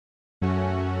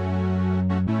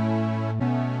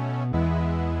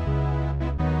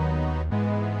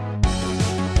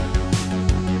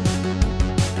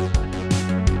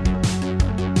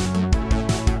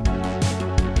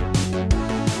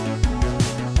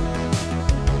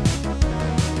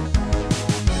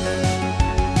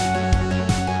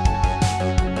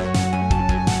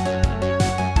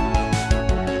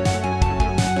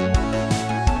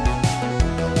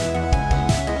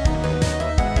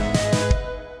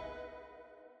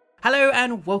Hello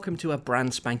and welcome to a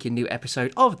brand spanking new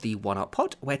episode of the One Up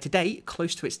Pod, where today,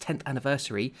 close to its 10th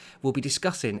anniversary, we'll be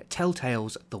discussing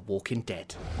Telltale's The Walking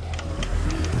Dead.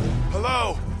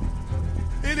 Hello?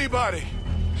 Anybody?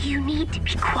 You need to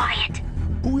be quiet.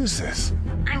 Who is this?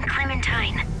 I'm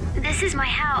Clementine. This is my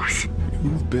house.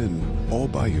 You've been all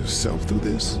by yourself through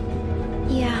this?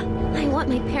 Yeah, I want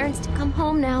my parents to come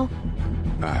home now.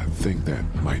 I think that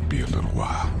might be a little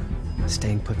while.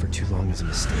 Staying put for too long is a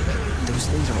mistake. Those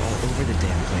things are all over the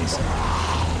damn place.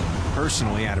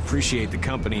 Personally, I'd appreciate the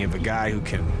company of a guy who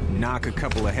can knock a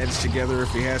couple of heads together if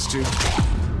he has to.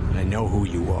 I know who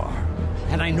you are.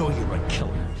 And I know you're a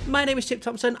killer. My name is Chip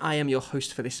Thompson, I am your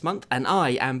host for this month, and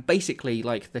I am basically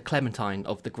like the Clementine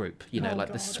of the group,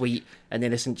 the sweet and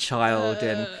innocent child,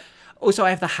 and also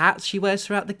I have the hats she wears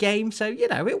throughout the game, so,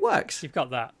 it works. You've got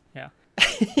that, yeah.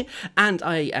 And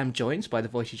I am joined by the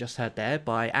voice you just heard there,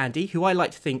 by Andy, who I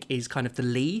like to think is kind of the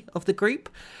Lee of the group.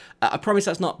 I promise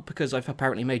that's not because I've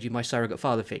apparently made you my surrogate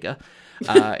father figure.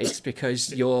 It's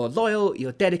because you're loyal,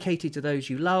 you're dedicated to those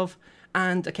you love,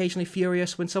 and occasionally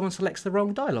furious when someone selects the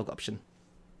wrong dialogue option.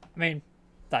 I mean,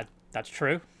 that's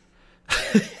true.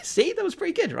 See, that was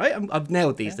pretty good, right? I've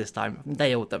nailed these this time. I've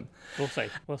nailed them.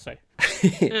 We'll see.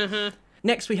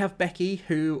 Next, we have Becky,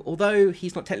 who, although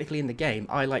he's not technically in the game,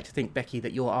 I like to think, Becky,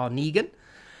 that you're our Negan.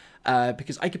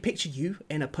 Because I could picture you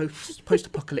in a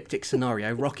post-apocalyptic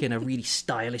scenario, rocking a really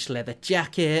stylish leather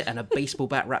jacket and a baseball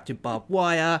bat wrapped in barbed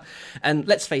wire. And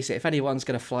let's face it, if anyone's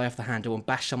going to fly off the handle and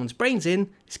bash someone's brains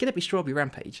in, it's going to be Strawberry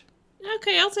Rampage.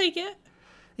 Okay, I'll take it.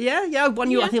 Yeah, I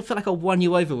won you. Yeah. I feel like I won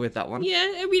you over with that one. Yeah,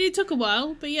 I mean, it took a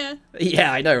while, but yeah.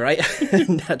 Yeah, I know, right?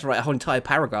 Had to write a whole entire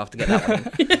paragraph to get that one.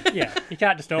 Yeah, you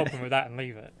can't just open with that and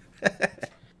leave it.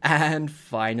 And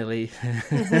finally,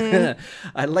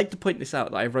 I'd like to point this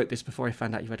out that I wrote this before I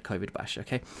found out you had COVID, Bash,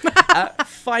 okay?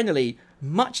 Finally,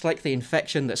 much like the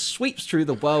infection that sweeps through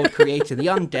the world creating the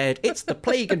undead, it's the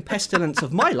plague and pestilence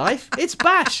of my life, it's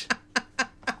Bash!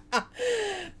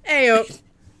 Ayo.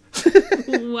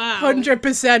 Wow.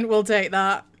 100% will take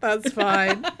that. That's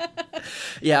fine.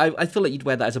 Yeah, I feel like you'd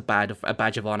wear that as a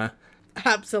badge of honour.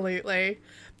 Absolutely.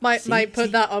 Might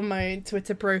put that on my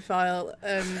Twitter profile.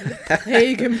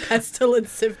 Plague and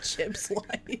pestilence of Chip's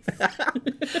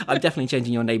life. I'm definitely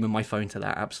changing your name in my phone to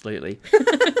that, absolutely.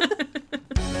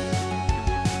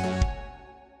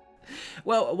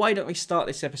 Well, why don't we start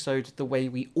this episode the way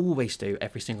we always do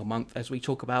every single month as we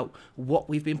talk about what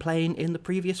we've been playing in the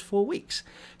previous 4 weeks.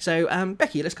 So,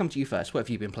 Becky, let's come to you first. What have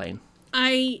you been playing?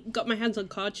 I got my hands on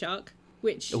Card Shark,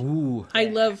 which I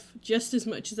love just as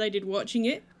much as I did watching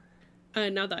it.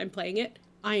 Now that I'm playing it,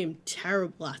 I am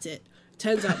terrible at it.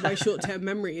 Turns out my short-term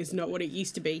memory is not what it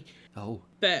used to be. Oh.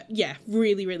 But yeah,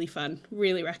 really, really fun.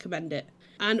 Really recommend it.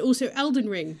 And also Elden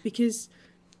Ring, because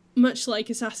much like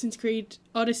Assassin's Creed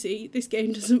Odyssey, this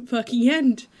game doesn't fucking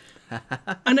end.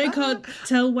 And I can't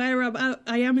tell where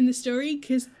I am in the story,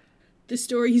 because the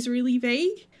story is really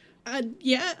vague. And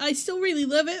yeah, I still really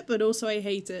love it, but also I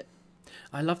hate it.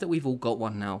 I love that we've all got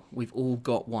one now. We've all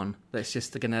got one that's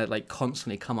just going to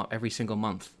constantly come up every single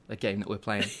month, a game that we're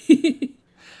playing.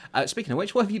 Speaking of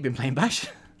which, what have you been playing, Bash?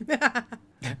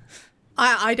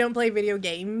 I don't play video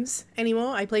games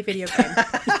anymore. I play video games.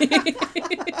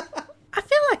 I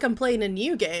feel like I'm playing a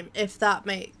new game, if that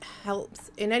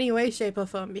helps in any way, shape or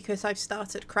form, because I've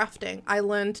started crafting. I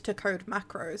learned to code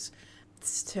macros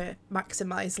to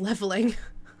maximize leveling.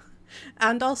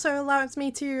 And also allows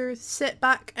me to sit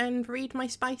back and read my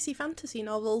spicy fantasy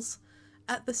novels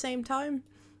at the same time.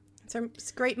 So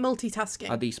it's great multitasking.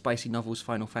 Are these spicy novels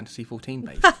Final Fantasy XIV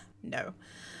based? No.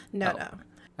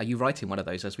 Are you writing one of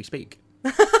those as we speak?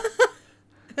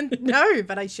 No,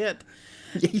 but I should.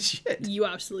 Yeah, you should. You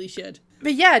absolutely should.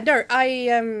 But yeah, no,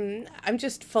 I'm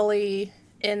just fully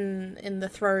in the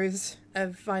throes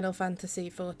of Final Fantasy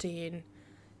XIV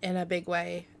in a big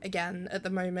way again at the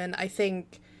moment. I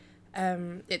think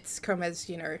it's come as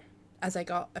I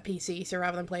got a PC, so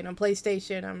rather than playing on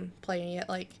PlayStation, I'm playing it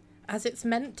as it's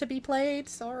meant to be played.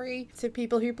 Sorry to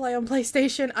people who play on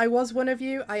PlayStation. I was one of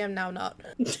you. I am now not.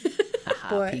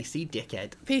 But PC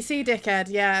dickhead,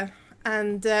 yeah.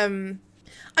 And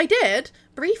I did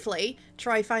briefly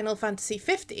try Final Fantasy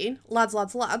 15, lads,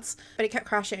 but it kept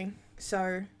crashing.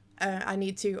 So I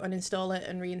need to uninstall it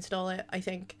and reinstall it, I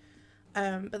think.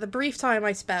 But the brief time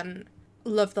I spent,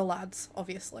 love the lads,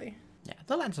 obviously. Yeah,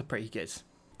 the lads are pretty good.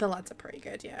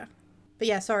 Yeah. But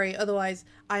yeah, sorry, otherwise,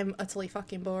 I'm utterly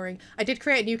fucking boring. I did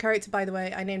create a new character, by the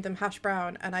way. I named them Hash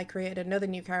Brown, and I created another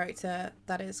new character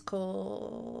that is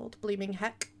called Blooming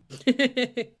Heck.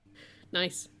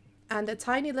 Nice. And a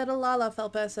tiny little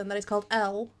Lalafell person that is called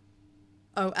L.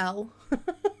 O-L.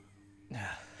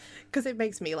 because it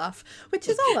makes me laugh, which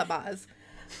is all that matters.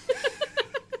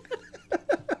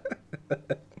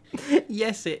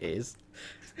 Yes, it is.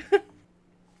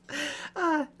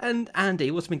 And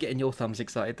Andy, what's been getting your thumbs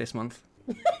excited this month?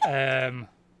 I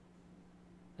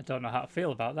don't know how to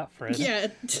feel about that phrase. Yeah,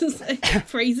 just like,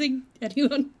 phrasing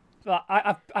anyone. But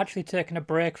I've actually taken a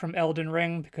break from Elden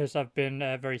Ring because I've been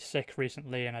very sick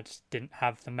recently and I just didn't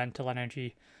have the mental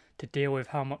energy to deal with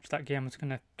how much that game was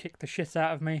going to kick the shit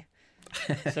out of me.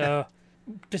 So,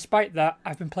 despite that,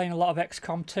 I've been playing a lot of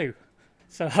XCOM 2.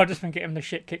 So I've just been getting the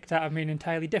shit kicked out of me in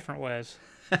entirely different ways.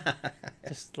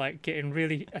 Just like getting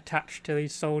really attached to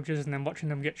these soldiers and then watching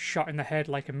them get shot in the head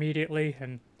like immediately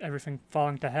and everything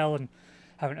falling to hell and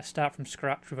having to start from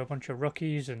scratch with a bunch of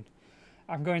rookies. And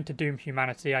I'm going to doom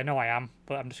humanity. I know I am,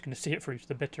 but I'm just going to see it through to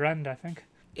the bitter end, I think.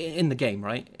 In the game,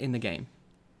 right? In the game.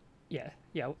 Yeah,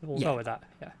 we'll go with that,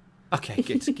 yeah. Okay,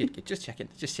 good. Just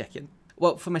checking.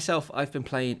 Well, for myself, I've been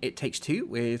playing It Takes Two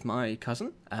with my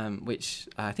cousin, which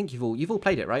I think you've all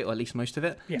played it, right? Or at least most of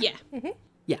it. Yeah.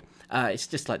 Yeah, it's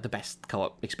just like the best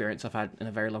co-op experience I've had in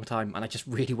a very long time, and I just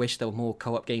really wish there were more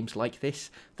co-op games like this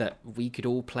that we could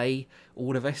all play,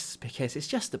 all of us, because it's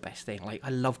just the best thing. Like, I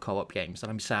love co-op games,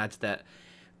 and I'm sad that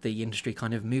the industry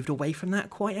kind of moved away from that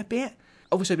quite a bit.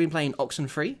 I've also been playing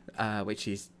Oxenfree, which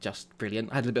is just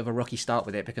brilliant. I had a bit of a rocky start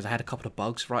with it because I had a couple of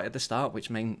bugs right at the start, which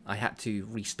meant I had to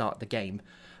restart the game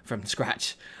from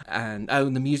scratch. And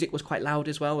the music was quite loud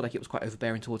as well. Like, it was quite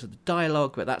overbearing towards the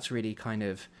dialogue, but that's really kind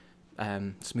of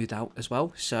smoothed out as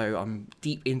well. So I'm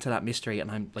deep into that mystery,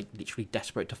 and I'm like literally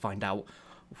desperate to find out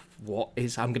what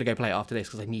is. I'm gonna go play it after this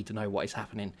because I need to know what is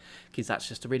happening, because that's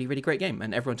just a really, really great game,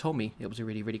 and everyone told me it was a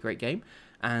really, really great game,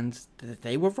 and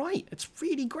they were right. It's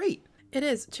really great. It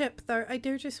is. Chip, though, I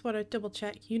do just want to double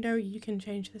check. You know you can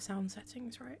change the sound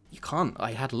settings, right? You can't.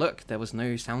 I had a look. There was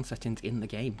no sound settings in the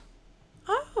game.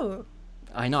 Oh.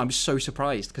 I know. I'm so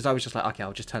surprised because I was just like, okay,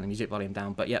 I'll just turn the music volume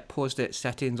down. But yeah, paused it,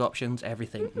 settings, options,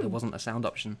 everything. There wasn't a sound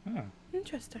option. Oh.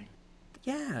 Interesting.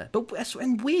 Yeah, but that's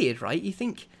and weird, right? You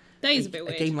think That is a bit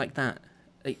weird. A game like that,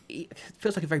 it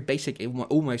feels like a very basic,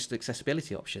 almost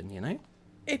accessibility option, you know?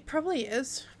 It probably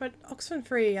is, but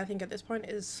Oxenfree, I think at this point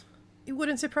is... It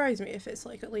wouldn't surprise me if it's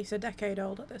like at least a decade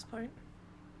old at this point.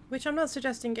 Which I'm not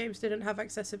suggesting games didn't have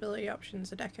accessibility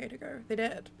options a decade ago. They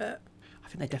did, but... I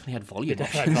think they definitely had volume They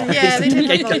definitely options. had Yeah, they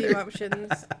did have volume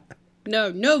options.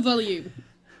 No volume.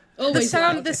 The Always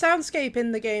loud. soundscape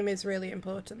in the game is really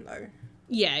important, though.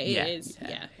 Yeah, it is.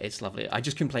 Yeah. It's lovely. I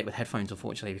just couldn't play it with headphones,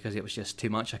 unfortunately, because it was just too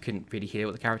much. I couldn't really hear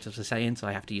what the characters were saying, so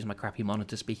I have to use my crappy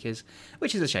monitor speakers,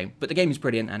 which is a shame. But the game is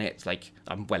brilliant, and it's like,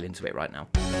 I'm well into it right now.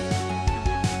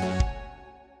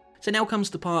 So now comes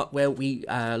the part where we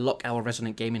lock our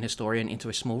resident gaming historian into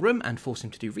a small room and force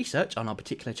him to do research on our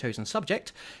particular chosen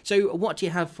subject. So what do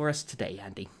you have for us today,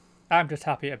 Andy? I'm just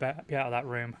happy to be out of that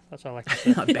room. That's all I can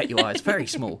say. I bet you are. It's very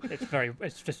small.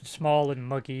 It's just small and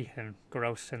muggy and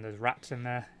gross, and there's rats in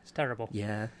there. It's terrible.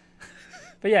 Yeah.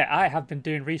 But yeah, I have been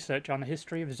doing research on the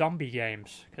history of zombie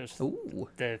games because Ooh.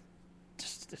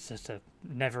 it's just a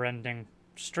never-ending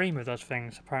stream of those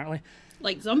things, apparently.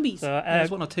 Like zombies. So There's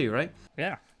one or two, right?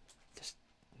 yeah,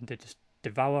 they just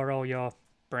devour all your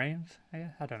brains. Yeah,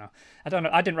 I don't know.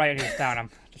 I didn't write any of this down. I'm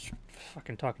just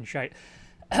fucking talking shit.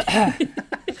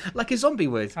 Like a zombie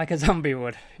would. Like a zombie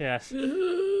would, yes.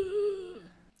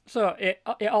 So it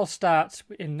all starts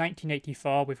in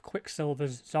 1984 with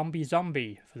Quicksilver's Zombie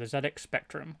Zombie for the ZX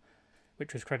Spectrum,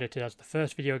 which was credited as the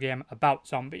first video game about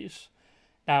zombies.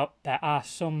 Now, there are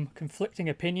some conflicting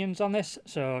opinions on this,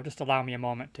 so just allow me a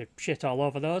moment to shit all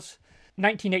over those.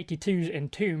 1982's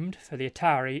Entombed for the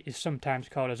Atari is sometimes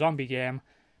called a zombie game,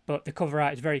 but the cover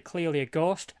art is very clearly a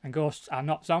ghost, and ghosts are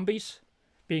not zombies.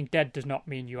 Being dead does not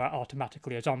mean you are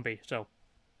automatically a zombie, so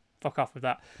fuck off with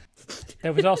that.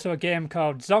 There was also a game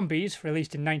called Zombies,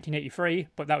 released in 1983,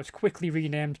 but that was quickly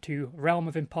renamed to Realm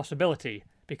of Impossibility,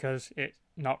 because it's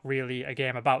not really a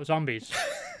game about zombies.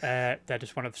 They're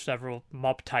just one of several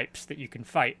mob types that you can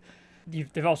fight.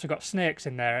 They've also got snakes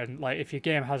in there, and like if your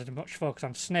game has as much focus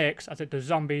on snakes as it does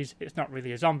zombies, it's not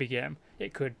really a zombie game.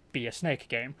 It could be a snake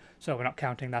game, so we're not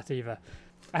counting that either.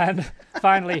 And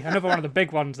finally, another one of the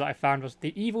big ones that I found was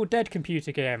the Evil Dead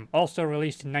computer game, also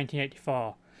released in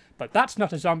 1984. But that's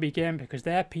not a zombie game because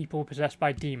they're people possessed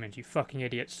by demons, you fucking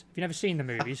idiots. Have you never seen the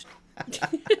movies?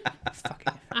 Fucking...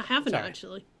 I haven't Sorry.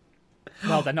 actually.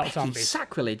 Well, they're not Becky, zombies.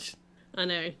 sacrilege. I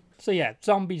know. So yeah,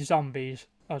 Zombies. Oh,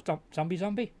 Zombie is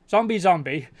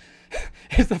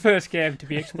the first game to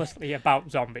be explicitly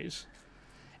about zombies.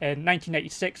 In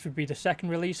 1986 would be the second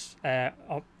release,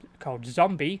 called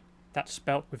Zombie, that's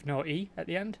spelt with no E at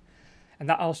the end, and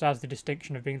that also has the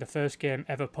distinction of being the first game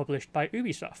ever published by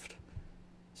Ubisoft.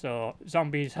 So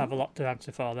zombies have a lot to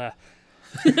answer for there.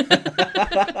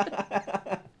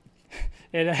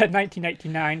 In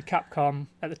 1989, Capcom,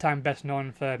 at the time best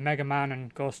known for Mega Man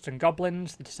and Ghosts and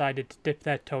Goblins, they decided to dip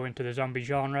their toe into the zombie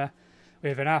genre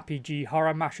with an RPG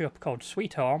horror mashup called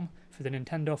Sweet Home for the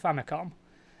Nintendo Famicom.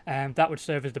 And that would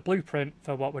serve as the blueprint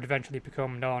for what would eventually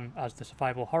become known as the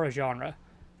survival horror genre.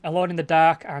 Alone in the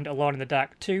Dark and Alone in the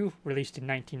Dark 2, released in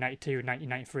 1992 and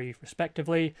 1993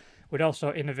 respectively, would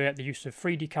also innovate the use of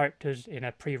 3D characters in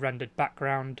a pre-rendered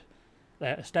background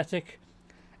aesthetic,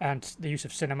 and the use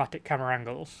of cinematic camera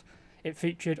angles. It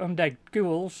featured undead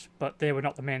ghouls, but they were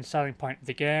not the main selling point of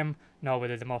the game, nor were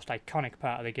they the most iconic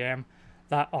part of the game.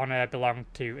 That honour belonged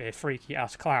to a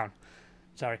freaky-ass clown.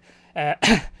 Sorry.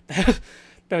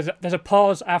 There's a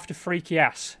pause after freaky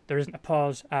ass. There isn't a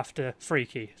pause after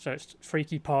freaky. So it's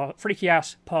freaky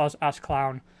ass, pause, ass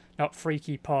clown, not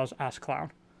freaky, pause, ass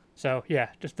clown. So yeah,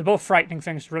 just they're both frightening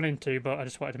things to run into, but I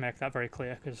just wanted to make that very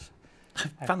clear because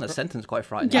I found the sentence quite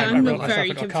frightening. Yeah, I'm wrote very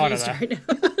myself into a corner confused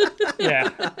right now.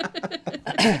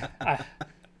 Yeah.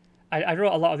 I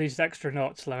wrote a lot of these extra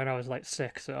notes when I was like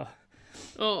sick, so.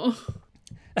 Oh.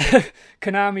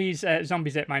 Konami's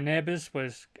Zombies Ate My Neighbors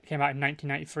came out in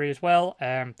 1993 as well.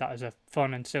 That was a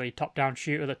fun and silly top-down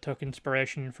shooter that took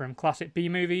inspiration from classic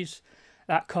B-movies.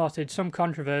 That courted some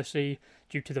controversy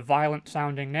due to the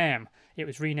violent-sounding name. It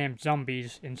was renamed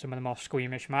Zombies in some of the more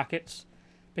squeamish markets,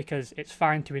 because it's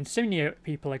fine to insinuate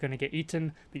people are going to get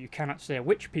eaten, but you cannot say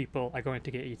which people are going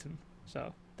to get eaten.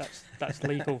 So that's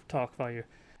legal talk for you.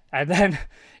 And then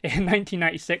in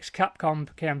 1996,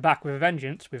 Capcom came back with a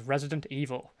vengeance with Resident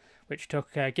Evil, which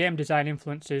took game design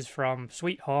influences from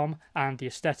Sweet Home and the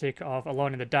aesthetic of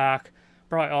Alone in the Dark,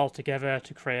 brought it all together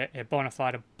to create a bona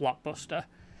fide blockbuster.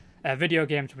 Video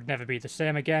games would never be the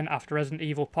same again after Resident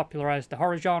Evil popularised the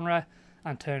horror genre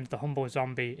and turned the humble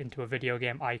zombie into a video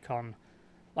game icon,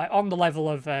 like on the level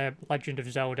of Legend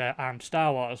of Zelda and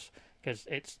Star Wars, because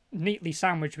it's neatly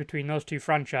sandwiched between those two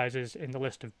franchises in the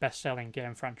list of best-selling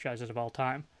game franchises of all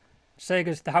time.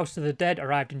 Sega's The House of the Dead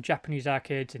arrived in Japanese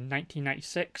arcades in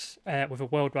 1996, with a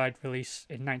worldwide release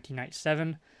in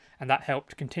 1997, and that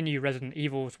helped continue Resident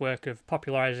Evil's work of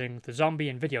popularising the zombie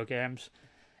in video games,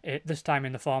 this time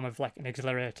in the form of like an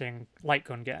exhilarating light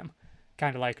gun game,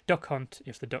 kind of like Duck Hunt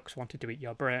if the ducks wanted to eat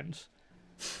your brains.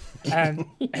 And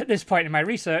at this point in my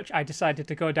research, I decided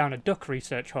to go down a duck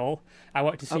research hole. I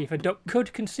wanted to see if a duck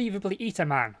could conceivably eat a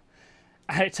man.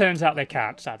 And it turns out they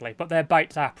can't, sadly, but their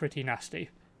bites are pretty nasty.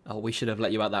 Oh, we should have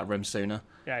let you out that room sooner.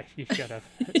 Yeah, you should have.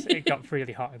 It got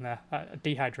really hot in there,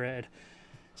 dehydrated.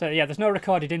 So yeah, there's no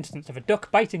recorded instance of a duck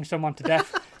biting someone to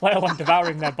death, let alone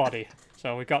devouring their body.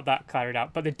 So we got that carried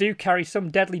out. But they do carry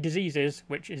some deadly diseases,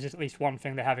 which is at least one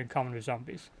thing they have in common with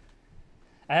zombies.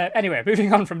 Anyway,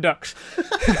 moving on from ducks.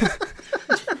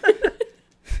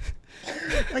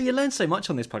 Oh, you learn so much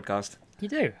on this podcast. You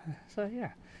do. So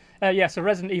yeah. So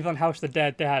Resident Evil and House of the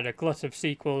Dead, they had a glut of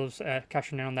sequels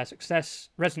cashing in on their success.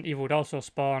 Resident Evil would also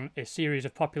spawn a series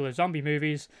of popular zombie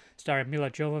movies starring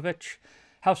Mila Jovovich.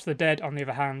 House of the Dead, on the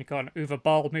other hand, got an Uwe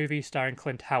Boll movie starring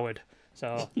Clint Howard.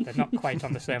 So they're not quite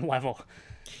on the same level.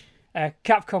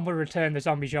 Capcom would return the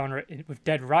zombie genre with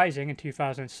Dead Rising in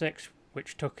 2006,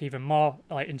 which took even more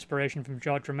inspiration from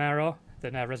George Romero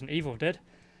than Resident Evil did.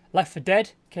 Left 4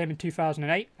 Dead came in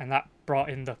 2008, and that brought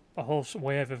in a whole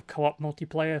wave of co-op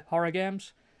multiplayer horror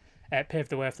games. It paved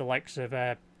the way for the likes of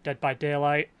Dead by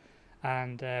Daylight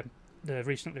and the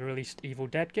recently released Evil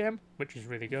Dead game, which is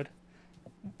really good.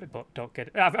 But don't get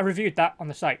it. I reviewed that on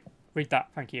the site. Read that,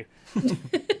 thank you.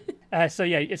 So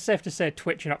yeah, it's safe to say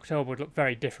Twitch in October would look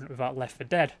very different without Left 4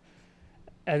 Dead.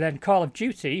 And then Call of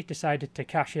Duty decided to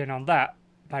cash in on that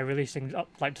by releasing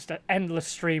just an endless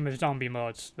stream of zombie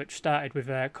modes, which started with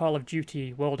Call of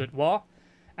Duty World at War,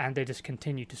 and they just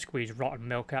continue to squeeze rotten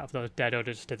milk out of those dead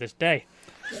udders to this day.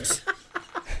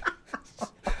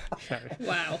 Sorry.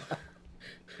 Wow.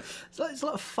 So it's a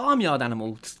lot of farmyard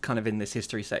animals kind of in this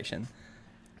history section.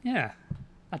 Yeah.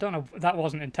 I don't know, that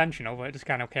wasn't intentional, but it just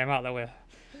kind of came out that way.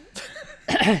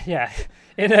 Yeah.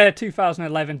 In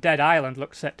 2011, Dead Island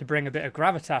looks set to bring a bit of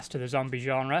gravitas to the zombie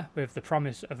genre, with the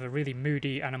promise of a really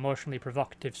moody and emotionally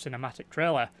provocative cinematic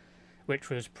trailer, which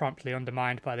was promptly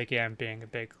undermined by the game being a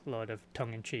big load of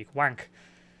tongue-in-cheek wank.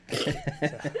 So,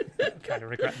 I kind of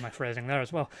regret my phrasing there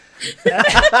as well.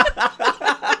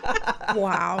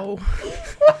 Wow.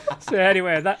 So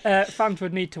anyway, fans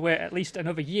would need to wait at least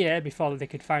another year before they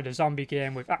could find a zombie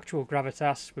game with actual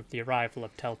gravitas with the arrival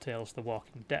of Telltale's The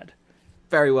Walking Dead.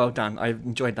 Very well done. I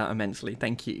enjoyed that immensely.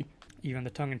 Thank you. Even the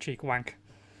tongue-in-cheek wank.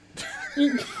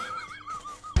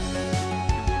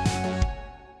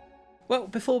 Well,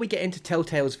 before we get into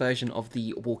Telltale's version of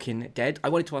The Walking Dead, I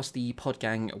wanted to ask the pod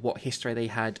gang what history they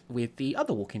had with the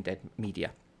other Walking Dead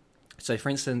media. So, for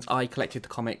instance, I collected the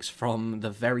comics from the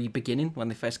very beginning when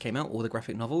they first came out, all the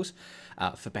graphic novels,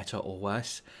 for better or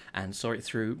worse, and saw it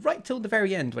through right till the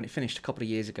very end when it finished a couple of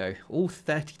years ago. All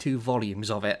 32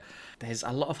 volumes of it. There's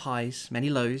a lot of highs, many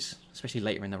lows, especially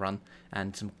later in the run,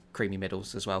 and some creamy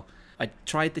middles as well. I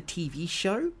tried the TV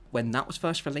show when that was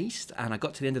first released, and I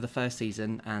got to the end of the first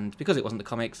season, and because it wasn't the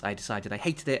comics, I decided I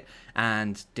hated it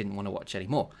and didn't want to watch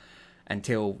anymore.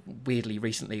 Until weirdly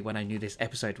recently when I knew this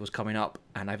episode was coming up,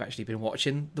 and I've actually been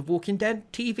watching the Walking Dead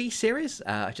TV series.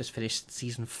 I just finished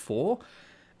season 4.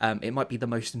 It might be the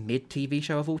most mid TV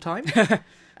show of all time.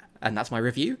 And that's my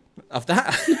review of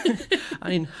that.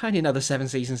 Only another 7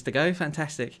 seasons to go.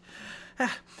 Fantastic.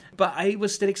 But I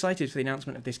was still excited for the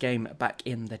announcement of this game back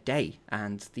in the day,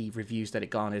 and the reviews that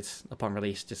it garnered upon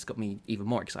release just got me even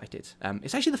more excited.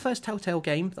 It's actually the first Telltale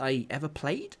game that I ever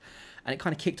played, and it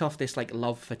kind of kicked off this like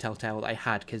love for Telltale that I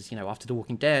had, because, you know, after The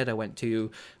Walking Dead, I went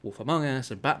to Wolf Among Us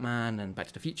and Batman and Back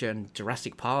to the Future and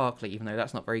Jurassic Park, like, even though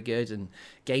that's not very good, and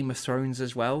Game of Thrones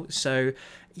as well. So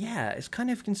yeah, it's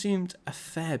kind of consumed a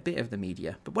fair bit of the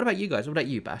media. But what about you guys? What about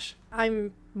you, Bash?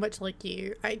 I'm much like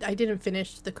you. I didn't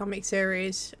finish the comic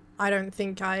series. I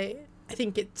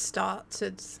think it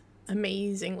started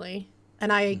amazingly.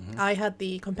 And I had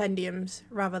the compendiums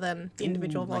rather than the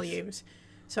individual volumes.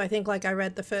 So I think like I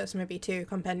read the first maybe 2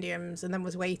 compendiums and then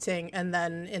was waiting, and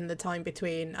then in the time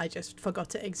between I just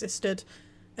forgot it existed,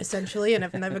 essentially, and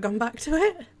I've never gone back to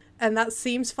it. And that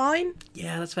seems fine.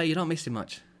 Yeah, that's fair. You're not missing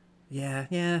much. Yeah.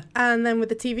 And then with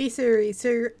the TV series,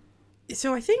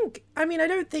 so I think, I mean, I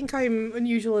don't think I'm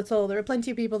unusual at all. There are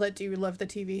plenty of people that do love the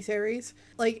TV series.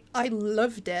 Like, I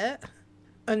loved it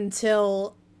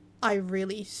until I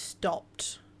really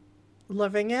stopped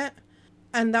loving it.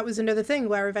 And that was another thing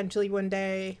where eventually one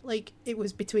day, like, it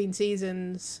was between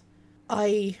seasons,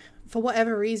 I, for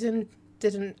whatever reason,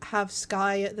 didn't have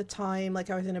Sky at the time. Like,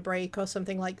 I was in a break or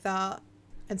something like that.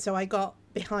 And so I got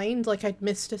behind, like I'd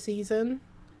missed a season.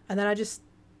 And then I just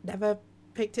never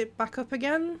picked it back up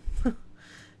again.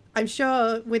 I'm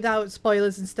sure without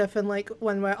spoilers and stuff, and like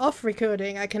when we're off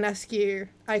recording, I can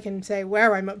say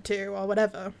where I'm up to or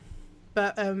whatever.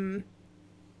 But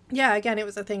yeah, again, it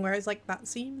was a thing where it's like, that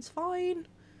seems fine.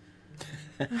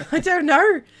 I don't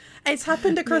know. It's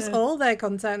happened across all their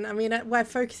content. I mean, we're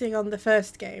focusing on the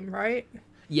first game, right?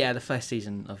 Yeah, the first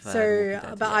season of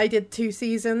Dead, I did 2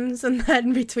 seasons, and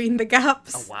then between the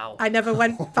gaps, oh, wow. I never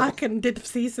went back and did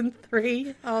season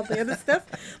 3 or the other stuff.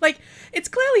 Like, it's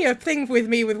clearly a thing with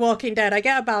me with Walking Dead. I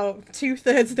get about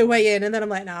 2/3 of the way in, and then I'm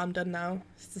like, nah, I'm done now.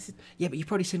 Yeah, but you've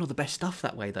probably seen all the best stuff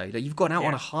that way, though. Like, you've gone out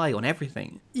on a high on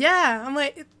everything. Yeah, I'm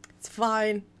like, it's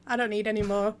fine. I don't need any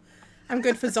more. I'm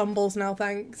good for zombies now,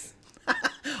 thanks.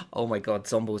 Oh my god,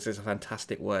 zombies is a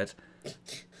fantastic word.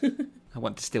 I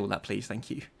want to steal that, please. Thank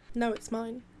you. No, it's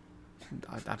mine.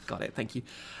 I've got it. Thank you.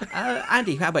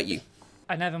 Andy, how about you?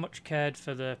 I never much cared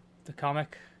for the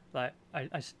comic. Like,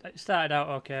 I started out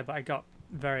okay, but I got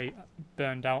very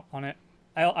burned out on it.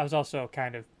 I was also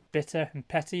kind of bitter and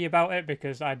petty about it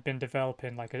because I'd been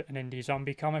developing like an indie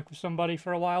zombie comic with somebody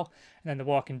for a while, and then The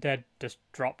Walking Dead just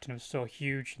dropped and it was so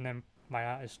huge, and then my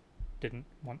artist didn't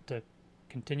want to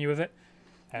continue with it.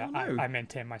 I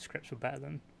maintain my scripts were better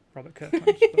than Robert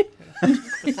Kirkman's,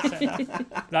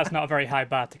 but, that's not a very high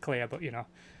bar to clear, but you know,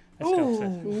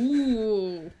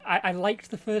 I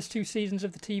liked the first 2 seasons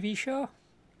of the TV show,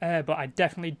 but I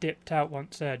definitely dipped out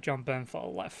once John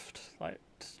Bernthal left. Like,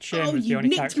 Shane was the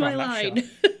only character on that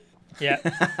show. Yeah,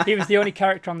 he was the only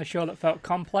character on the show that felt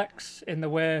complex in the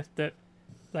way that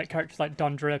like characters like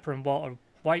Don Draper and Walter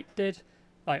White did,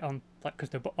 because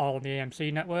they're all on the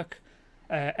AMC network.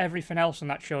 Everything else on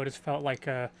that show just felt like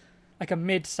a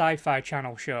mid sci-fi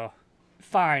channel show.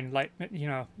 Fine, like, you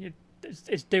know,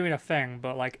 it's doing a thing,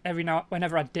 but like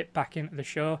whenever I dip back into the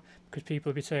show, because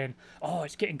people would be saying, "Oh,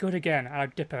 it's getting good again," and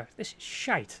I'd dip this is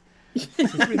shite. This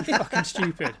is really fucking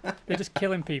stupid. They're just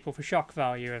killing people for shock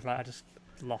value, and like I just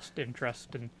lost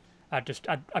interest. And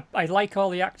I like all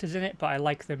the actors in it, but I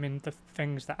like them in the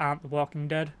things that aren't The Walking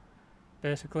Dead,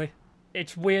 basically.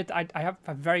 It's weird. I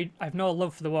have no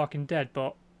love for The Walking Dead,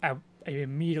 but I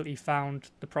immediately found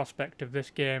the prospect of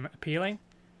this game appealing.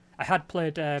 I had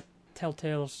played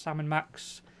Telltale's Sam &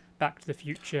 Max, Back to the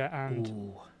Future,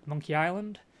 and Monkey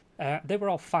Island. They were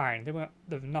all fine. There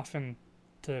was nothing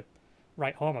to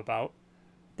write home about.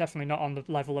 Definitely not on the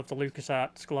level of the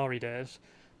LucasArts glory days,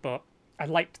 but I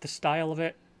liked the style of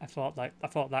it. I thought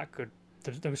that could.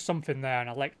 There was something there, and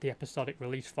I liked the episodic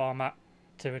release format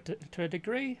to a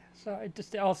degree. So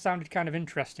it all sounded kind of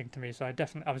interesting to me. So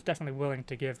I was definitely willing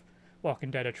to give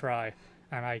Walking Dead a try,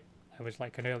 and I was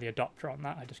like an early adopter on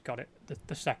that. I just got it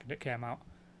the second it came out.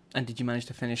 And did you manage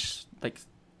to finish like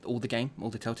all the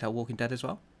Telltale Walking Dead as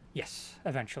well? Yes,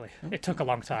 eventually. It took a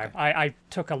long time. Okay. I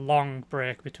took a long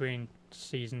break between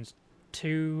seasons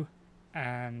 2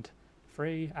 and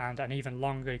 3, and an even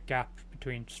longer gap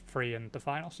between 3 and the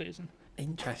final season.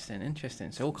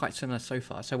 Interesting. So all quite similar so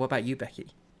far. So what about you,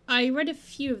 Becky? I read a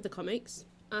few of the comics,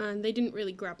 and they didn't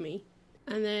really grab me.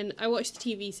 And then I watched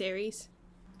the TV series,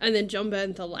 and then John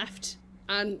Bernthal left.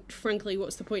 And frankly,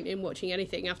 what's the point in watching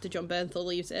anything after John Bernthal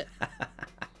leaves it?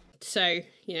 So,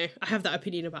 I have that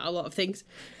opinion about a lot of things.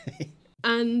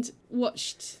 And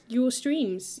watched your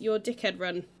streams, your dickhead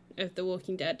run of The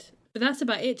Walking Dead. But that's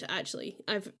about it, actually.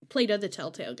 I've played other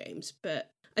Telltale games,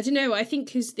 but I don't know, I think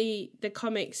because the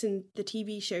comics and the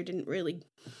TV show didn't really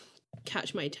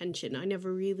catch my attention. I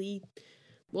never really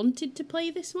wanted to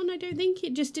play this one, I don't think.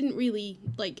 It just didn't really,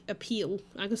 appeal.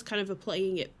 I was kind of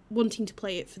wanting to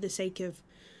play it for the sake of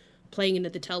playing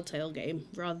another Telltale game,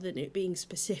 rather than it being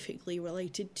specifically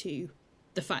related to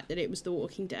the fact that it was The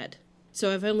Walking Dead.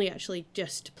 So I've only actually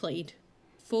just played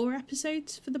 4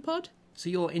 episodes for the pod. So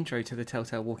your intro to the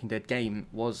Telltale Walking Dead game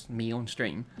was me on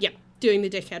stream? Yep, doing the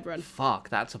dickhead run. Fuck,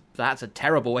 that's a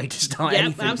terrible way to start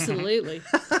anything. Yep, absolutely.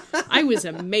 I was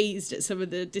amazed at some of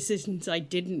the decisions I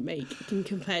didn't make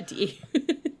compared to you.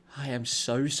 I am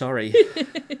so sorry.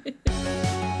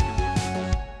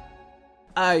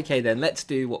 Okay then, let's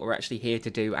do what we're actually here to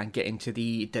do and get into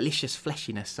the delicious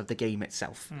fleshiness of the game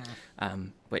itself.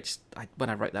 Which, when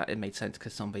I wrote that, it made sense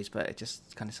because zombies, but it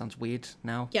just kind of sounds weird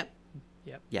now. Yep.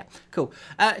 Yeah, cool.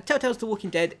 Telltale's The Walking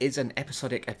Dead is an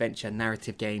episodic adventure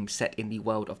narrative game set in the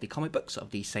world of the comic books of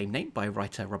the same name by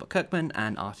writer Robert Kirkman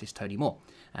and artist Tony Moore,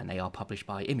 and they are published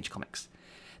by Image Comics.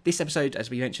 This episode,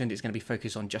 as we mentioned, is going to be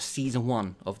focused on just Season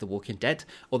 1 of The Walking Dead,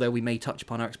 although we may touch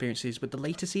upon our experiences with the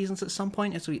later seasons at some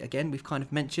point, as we've kind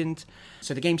of mentioned.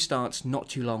 So the game starts not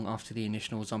too long after the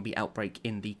initial zombie outbreak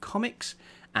in the comics,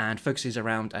 and focuses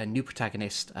around a new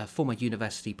protagonist, a former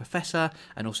university professor,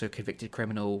 and also convicted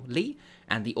criminal Lee,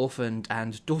 and the orphaned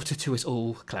and daughter to us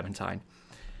all, Clementine.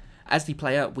 As the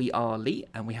player, we are Lee,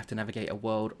 and we have to navigate a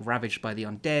world ravaged by the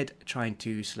undead, trying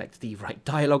to select the right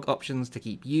dialogue options to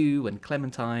keep you and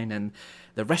Clementine and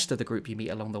the rest of the group you meet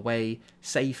along the way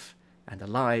safe and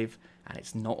alive, and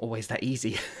it's not always that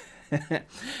easy.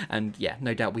 And yeah,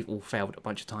 no doubt we've all failed a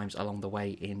bunch of times along the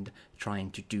way in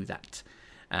trying to do that.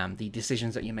 The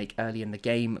decisions that you make early in the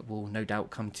game will no doubt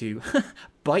come to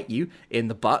bite you in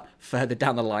the butt further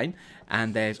down the line,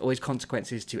 and there's always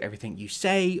consequences to everything you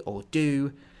say or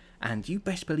do. And you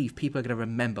best believe people are going to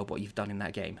remember what you've done in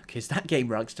that game, because that game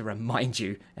likes to remind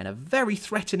you in a very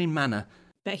threatening manner.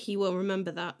 Bet he will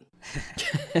remember that.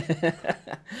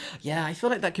 Yeah, I feel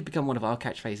like that could become one of our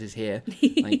catchphrases here.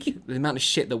 Like, the amount of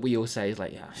shit that we all say is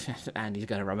like, yeah, Andy's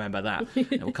going to remember that.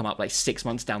 It will come up like 6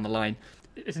 months down the line.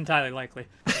 It's entirely likely.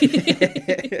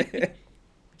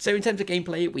 So in terms of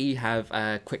gameplay, we have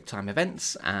quick time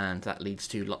events, and that leads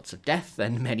to lots of death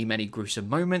and many, many gruesome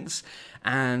moments.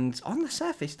 And on the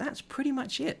surface, that's pretty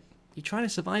much it. You're trying to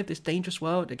survive this dangerous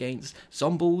world against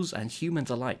zombies and humans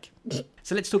alike.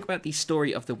 So let's talk about the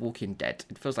story of The Walking Dead.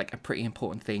 It feels like a pretty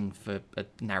important thing for a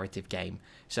narrative game.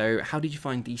 So how did you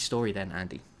find the story then,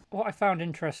 Andy? What I found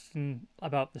interesting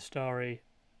about the story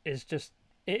is just,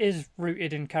 it is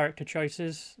rooted in character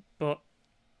choices, but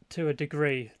to a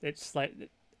degree, it's not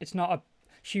a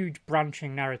huge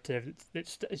branching narrative.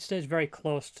 It stays very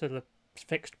close to the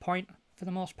fixed point for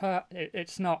the most part.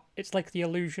 It's like the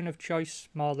illusion of choice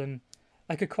more than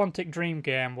like a Quantic Dream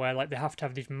game where like they have to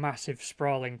have these massive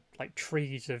sprawling like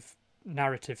trees of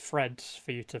narrative threads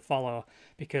for you to follow,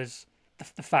 because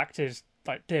the fact is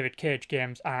like David Cage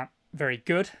games aren't very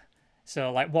good.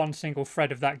 So like one single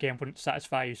thread of that game wouldn't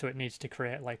satisfy you, so it needs to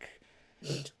create like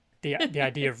the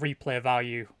idea of replay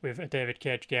value with a David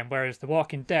Cage game, whereas The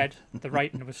Walking Dead, the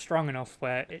writing was strong enough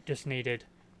where it just needed...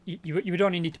 You would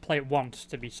only need to play it once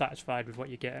to be satisfied with what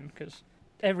you're getting, because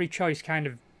every choice kind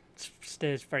of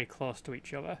stays very close to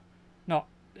each other.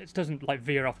 It doesn't like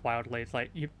veer off wildly. It's like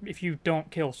if you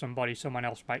don't kill somebody, someone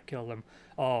else might kill them,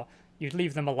 or you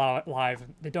leave them alive,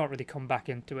 they don't really come back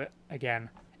into it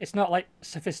again. It's not like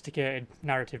sophisticated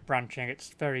narrative branching.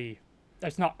 It's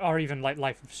not, or even like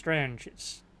Life of Strange.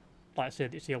 It's like I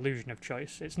said, it's the illusion of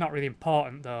choice. It's not really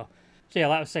important though. So yeah,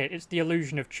 like I say, it's the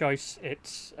illusion of choice.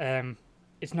 It's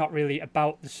not really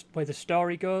about where the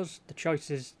story goes. The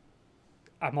choices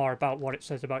are more about what it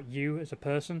says about you as a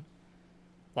person.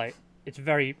 Like, it's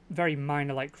very, very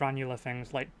minor, like granular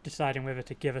things, like deciding whether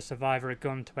to give a survivor a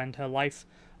gun to end her life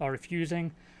or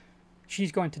refusing.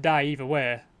 She's going to die either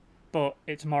way, but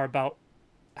it's more about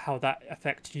how that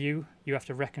affects you. You have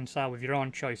to reconcile with your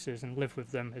own choices and live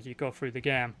with them as you go through the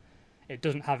game. It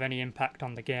doesn't have any impact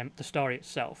on the story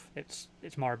itself. It's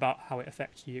more about how it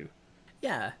affects you.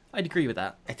 Yeah, I'd agree with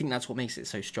that. I think that's what makes it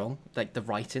so strong, like the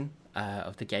writing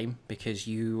of the game, because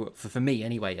for me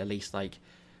anyway, at least, like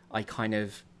I kind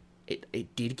of,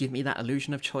 it did give me that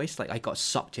illusion of choice. Like I got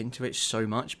sucked into it so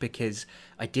much because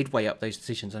I did weigh up those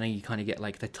decisions. I know you kind of get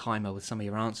like the timer with some of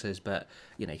your answers, but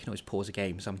you know, you can always pause a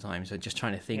game sometimes and just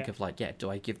trying to think of like, do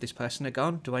I give this person a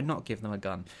gun? Do I not give them a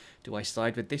gun? Do I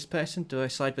side with this person? Do I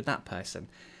side with that person?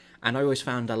 And I always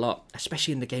found a lot,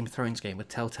 especially in the Game of Thrones game with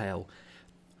Telltale,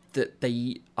 that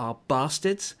they are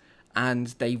bastards and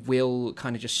they will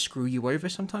kind of just screw you over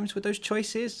sometimes with those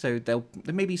choices. So they'll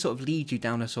maybe sort of lead you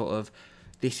down a sort of,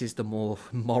 this is the more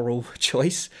moral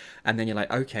choice, and then you're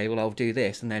like, okay, well, I'll do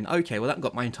this, and then, okay, well, that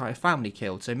got my entire family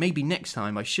killed, so maybe next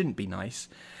time I shouldn't be nice.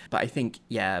 But I think,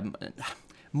 yeah,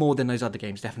 more than those other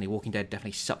games, definitely Walking Dead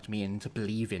definitely sucked me into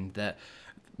believing that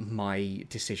my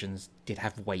decisions did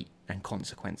have weight and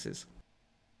consequences.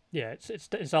 Yeah,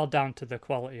 it's all down to the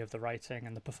quality of the writing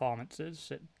and the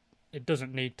performances. It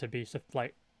doesn't need to be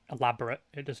like elaborate.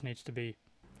 It just needs to be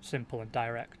simple and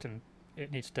direct, and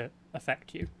it needs to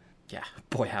affect you. Yeah,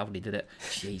 boy, howdy did it.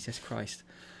 Jesus Christ.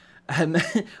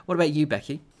 What about you,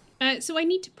 Becky? So I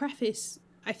need to preface,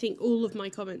 I think, all of my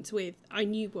comments with, I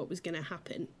knew what was going to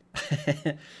happen.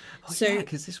 Yeah,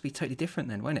 because this would be totally different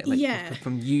then, won't it? Like, yeah.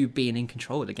 From you being in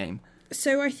control of the game.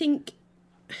 So I think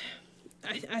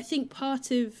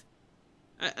part of...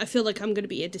 I feel like I'm going to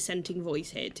be a dissenting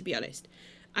voice here, to be honest.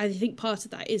 I think part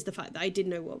of that is the fact that I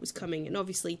didn't know what was coming. And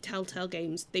obviously, Telltale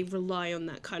games, they rely on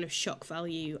that kind of shock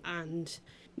value and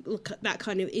look at that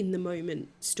kind of in-the-moment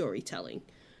storytelling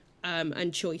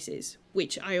and choices,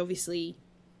 which I obviously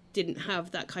didn't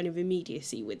have that kind of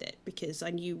immediacy with it because I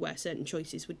knew where certain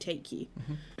choices would take you.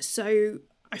 Mm-hmm. So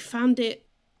I found it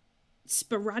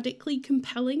sporadically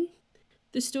compelling,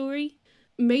 the story.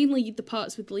 Mainly the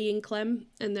parts with Lee and Clem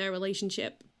and their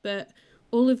relationship, but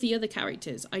all of the other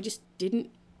characters I just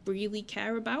didn't really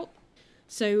care about.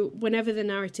 So whenever the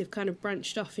narrative kind of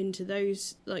branched off into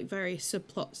those like various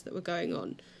subplots that were going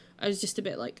on, I was just a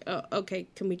bit like, oh, okay,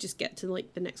 can we just get to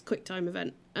like the next QuickTime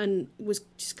event? And was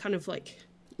just kind of like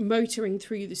motoring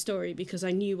through the story because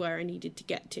I knew where I needed to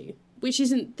get to, which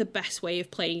isn't the best way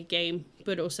of playing a game,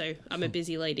 but also I'm a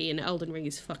busy lady and Elden Ring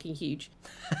is fucking huge.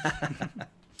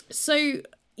 So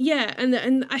yeah,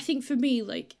 and I think for me,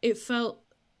 like, it felt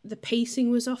the pacing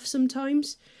was off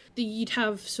sometimes. That you'd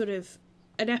have sort of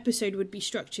an episode would be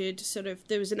structured sort of,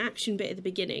 there was an action bit at the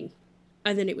beginning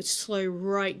and then it would slow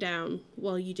right down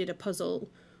while you did a puzzle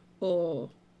or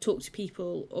talk to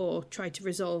people or try to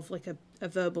resolve like a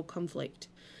verbal conflict.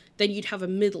 Then you'd have a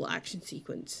middle action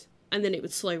sequence and then it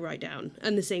would slow right down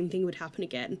and the same thing would happen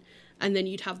again. And then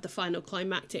you'd have the final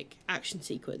climactic action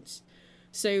sequence.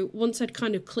 So once I'd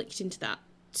kind of clicked into that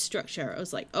structure, I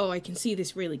was like, oh, I can see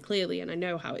this really clearly and I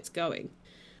know how it's going.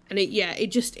 And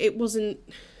it just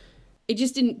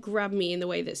didn't grab me in the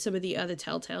way that some of the other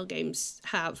Telltale games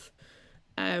have.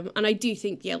 And I do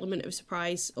think the element of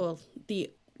surprise, or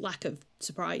the lack of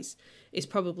surprise, is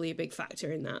probably a big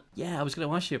factor in that. Yeah, I was going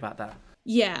to ask you about that.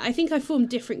 Yeah, I think I formed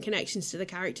different connections to the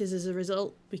characters as a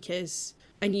result because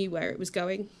I knew where it was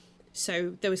going.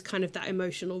 So there was kind of that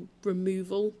emotional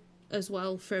removal as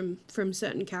well from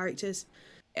certain characters.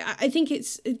 I think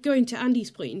it's going to Andy's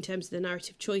point in terms of the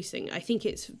narrative choicing. I think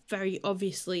it's very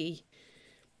obviously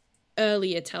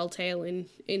earlier Telltale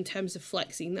in terms of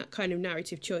flexing that kind of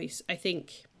narrative choice. I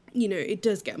think, you know, it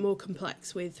does get more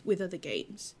complex with other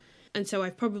games. And so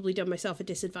I've probably done myself a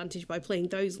disadvantage by playing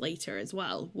those later as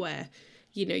well, where,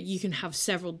 you know, you can have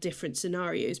several different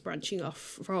scenarios branching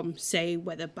off from, say,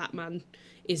 whether Batman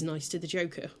is nice to the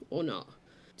Joker or not.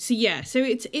 So yeah, so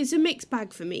it's a mixed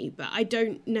bag for me, but I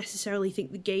don't necessarily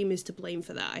think the game is to blame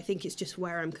for that. I think it's just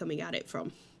where I'm coming at it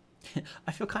from.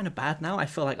 I feel kind of bad now. I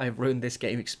feel like I've ruined this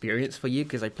game experience for you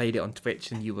because I played it on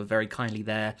Twitch and you were very kindly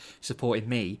there supporting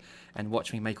me and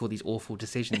watched me make all these awful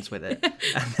decisions with it.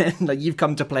 And then like you've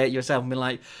come to play it yourself and been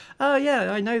like, oh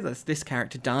yeah, I know that this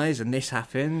character dies and this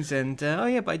happens and oh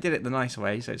yeah, but I did it the nice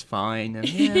way, so it's fine. And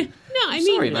yeah, no, I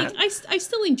mean, like, I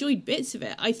still enjoyed bits of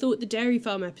it. I thought the Dairy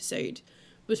Farm episode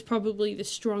was probably the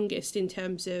strongest in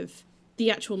terms of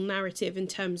the actual narrative, in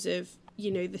terms of,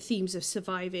 you know, the themes of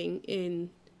surviving in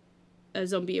a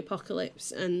zombie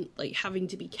apocalypse and like having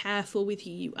to be careful with who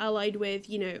you allied with.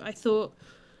 You know, I thought,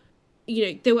 you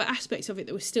know, there were aspects of it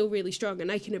that were still really strong and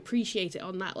I can appreciate it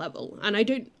on that level. And I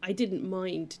didn't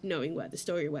mind knowing where the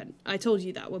story went. I told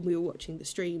you that when we were watching the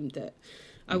stream, that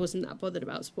I wasn't that bothered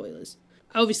about spoilers.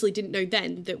 I obviously didn't know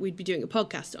then that we'd be doing a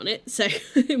podcast on it, so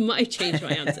it might have changed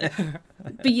my answer.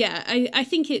 But yeah, I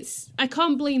think I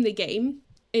can't blame the game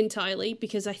entirely,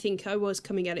 because I think I was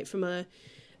coming at it from a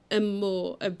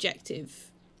more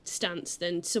objective stance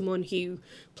than someone who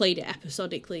played it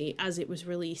episodically as it was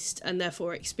released and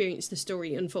therefore experienced the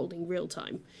story unfolding real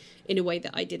time in a way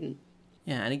that I didn't.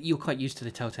 Yeah, and you're quite used to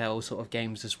the Telltale sort of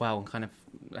games as well, and kind of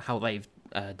how they've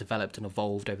developed and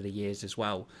evolved over the years as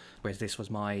well. Whereas this was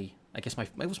it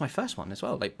was my first one as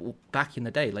well, like back in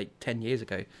the day, like 10 years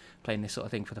ago, playing this sort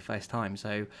of thing for the first time.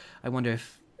 So I wonder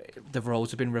if the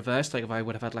roles have been reversed, like if I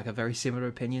would have had like a very similar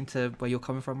opinion to where you're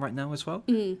coming from right now as well.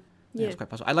 Yeah, it's quite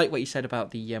possible. I like what you said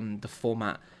about the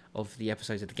format of the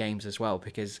episodes of the games as well,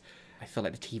 because I feel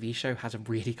like the TV show has a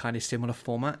really kind of similar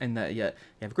format in that you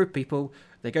have a group of people,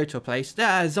 they go to a place,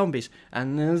 zombies,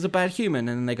 and there's a bad human,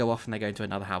 and then they go off and they go into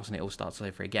another house and it all starts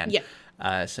over again.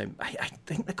 Yeah. So I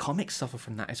think the comics suffer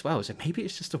from that as well. So maybe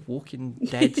it's just a Walking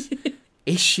Dead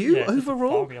issue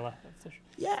overall.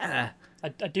 Yeah. I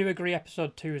do agree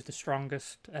episode 2 is the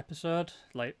strongest episode,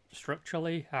 like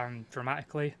structurally and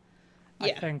dramatically.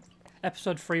 Yeah. I think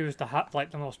episode 3 was the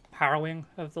most harrowing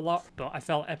of the lot, but I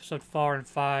felt episode 4 and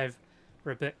 5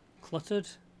 were a bit cluttered,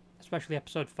 especially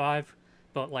episode 5.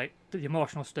 But like the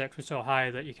emotional stakes were so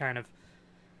high that you kind of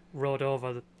rode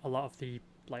over a lot of the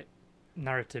like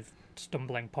narrative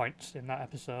stumbling points in that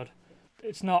episode.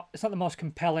 It's not the most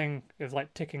compelling of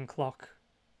like ticking clock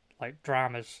like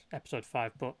dramas, episode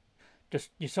 5, but just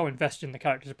you're so invested in the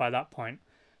characters by that point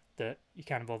that you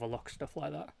kind of overlook stuff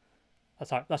like that.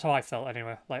 That's how I felt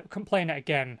anyway. Like playing it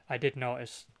again, I did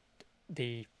notice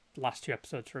the last 2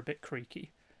 episodes were a bit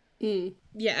creaky.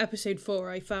 Yeah, episode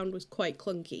 4 I found was quite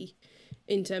clunky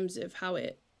in terms of how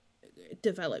it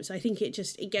develops. I think it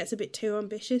gets a bit too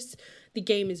ambitious. The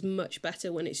game is much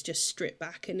better when it's just stripped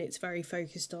back and it's very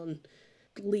focused on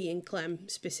Lee and Clem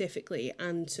specifically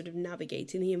and sort of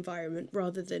navigating the environment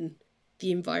rather than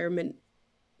the environment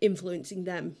influencing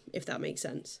them, if that makes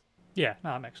sense. Yeah,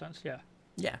 no, that makes sense, yeah.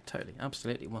 Yeah, totally.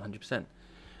 Absolutely, 100%.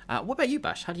 What about you,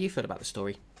 Bash? How do you feel about the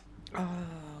story?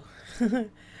 Oh.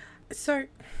 So,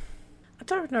 I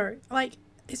don't know. Like,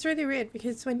 it's really weird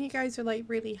because when you guys are, like,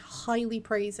 really highly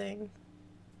praising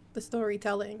the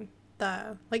storytelling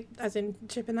there, like, as in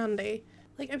Chip and Andy,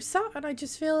 like, I'm sat and I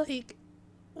just feel like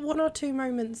 1 or 2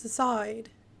 moments aside,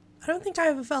 I don't think I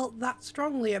ever felt that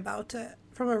strongly about it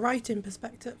from a writing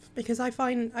perspective, because I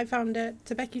found it,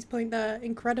 to Becky's point there,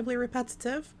 incredibly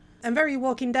repetitive and very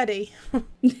Walking Dead-y.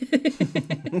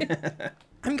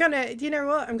 I'm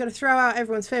gonna throw out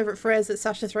everyone's favourite phrase that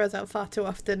Sasha throws out far too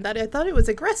often, that I thought it was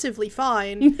aggressively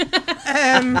fine.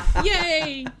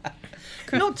 Yay!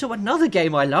 Not to another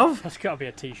game I love. That's got to be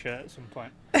a t-shirt at some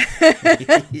point.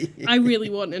 I really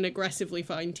want an aggressively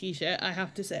fine t-shirt, I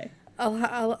have to say.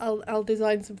 I'll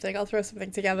design something. I'll throw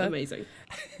something together. Amazing.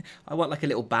 I want like a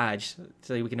little badge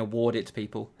so we can award it to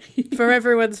people. For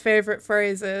everyone's favourite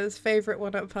phrases, favourite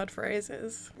one-up-pad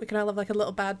phrases. We can all have like a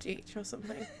little badge each or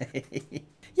something.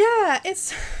 Yeah,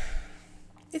 it's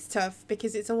tough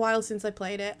because it's a while since I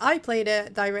played it. I played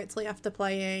it directly after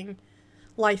playing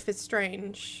Life is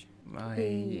Strange.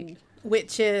 Right.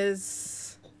 Which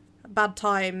is bad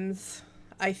times,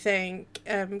 I think,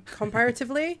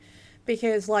 comparatively.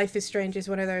 Because Life is Strange is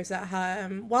one of those that,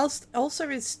 whilst also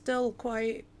is still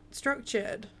quite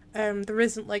structured, there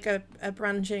isn't like a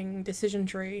branching decision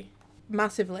tree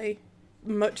massively,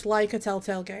 much like a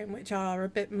Telltale game, which are a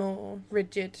bit more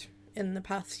rigid in the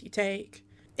paths you take.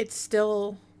 It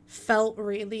still felt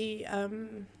really,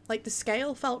 like the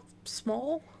scale felt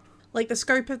small, like the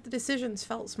scope of the decisions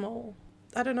felt small.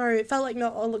 I don't know, it felt like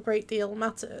not a great deal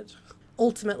mattered,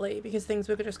 ultimately, because things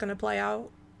were just going to play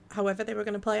out however they were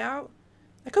going to play out.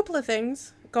 A couple of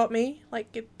things got me,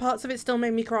 like parts of it still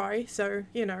made me cry, so,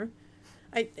 you know,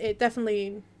 it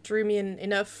definitely drew me in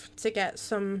enough to get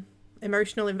some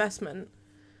emotional investment.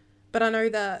 But I know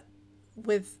that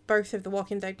with both of the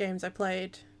Walking Dead games I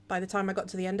played, by the time I got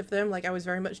to the end of them, like I was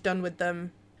very much done with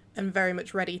them and very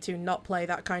much ready to not play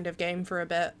that kind of game for a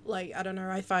bit. Like, I don't know,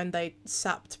 I find they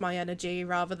sapped my energy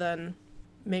rather than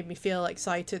made me feel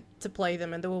excited to play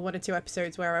them. And there were 1 or 2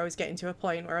 episodes where I was getting to a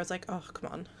point where I was like, oh,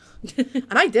 come on. And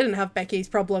I didn't have Becky's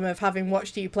problem of having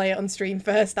watched you play it on stream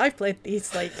first. I played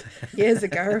these like years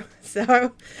ago.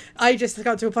 So I just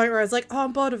got to a point where I was like, oh,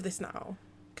 I'm bored of this now.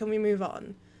 Can we move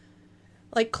on?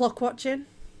 Like clock watching.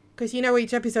 Because you know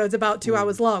each episode's about 2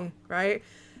 hours long, right?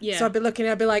 Yeah. So I'd be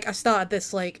like, I started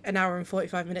this like an hour and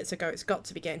 45 minutes ago. It's got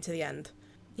to be getting to the end.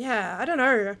 Yeah, I don't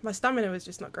know. My stamina was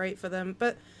just not great for them.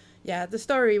 But yeah, the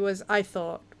story I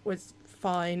thought was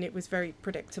fine. It was very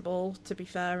predictable, to be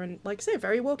fair. And like I say,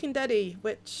 very Walking Dead-y,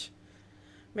 which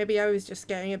Maybe I was just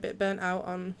getting a bit burnt out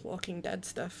on Walking Dead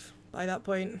stuff by that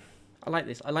point. I like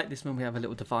this. I like this when we have a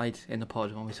little divide in the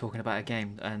pod when we're talking about a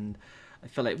game, and I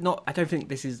feel like I don't think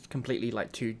this is completely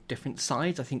like two different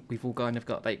sides. I think we've all kind of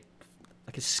got like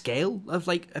a scale of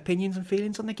like opinions and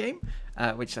feelings on the game,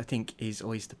 which I think is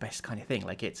always the best kind of thing.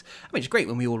 Like it's great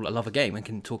when we all love a game and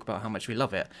can talk about how much we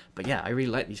love it. But yeah, I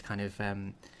really like these kind of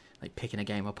like picking a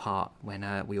game apart when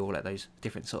we all at those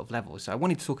different sort of levels. So I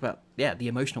wanted to talk about the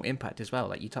emotional impact as well.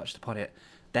 Like you touched upon it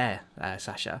there,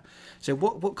 Sasha. So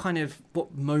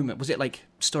what moment was it? Like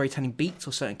storytelling beats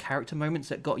or certain character moments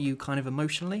that got you kind of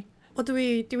emotionally? What do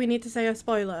we need to say a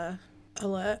spoiler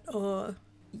alert or?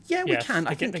 Yeah, we can.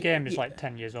 I think the game is like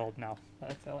 10 years old now.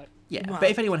 I feel like. Yeah, Wow. but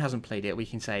if anyone hasn't played it, we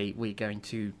can say we're going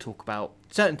to talk about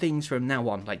certain things from now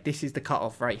on. Like this is the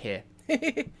cutoff right here.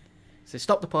 So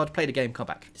stop the pod, play the game, come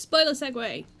back. Spoiler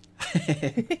segue.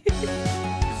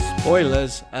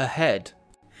 Spoilers ahead.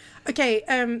 Okay,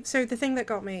 so the thing that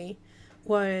got me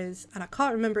was, and I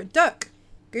can't remember it, Duck?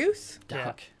 Goose?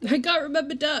 Duck. I can't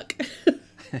remember Duck.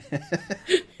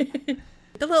 The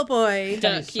little boy.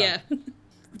 Duck, yeah.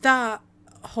 That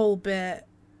whole bit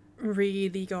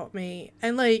really got me.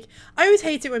 And like, I always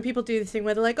hate it when people do this thing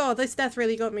where they're like, oh, this death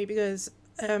really got me because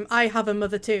I have a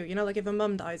mother too. You know, like if a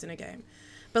mum dies in a game.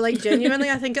 But like genuinely,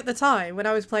 I think at the time when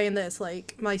I was playing this,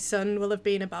 like my son will have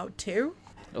been about 2.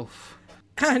 Oof.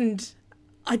 And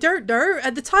I don't know.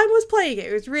 At the time I was playing it,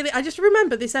 it was really, I just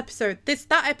remember this episode.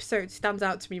 That episode stands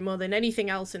out to me more than anything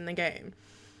else in the game.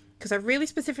 Because I really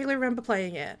specifically remember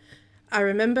playing it. I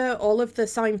remember all of the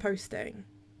signposting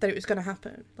that it was going to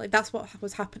happen. Like, that's what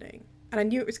was happening. And I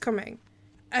knew it was coming.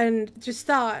 And just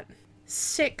that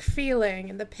sick feeling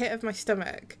in the pit of my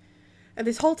stomach. And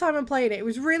this whole time I'm playing it, it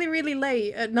was really, really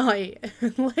late at night.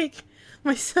 And, like,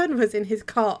 my son was in his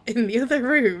cot in the other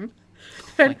room.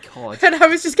 And, Oh my God. and I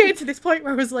was just getting to this point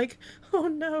where I was like, oh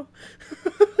no.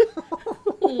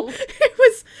 It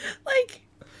was like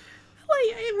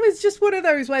it was just one of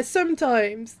those where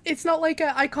sometimes it's not like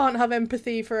I can't have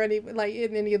empathy for any, like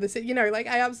in any other, you know, like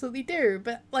I absolutely do,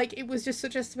 but like it was just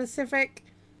such a specific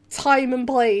time and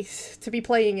place to be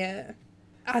playing it.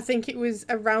 I think it was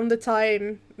around the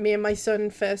time me and my son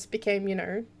first became, you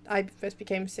know, I first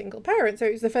became a single parent, so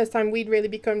it was the first time we'd really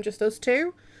become just us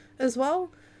two as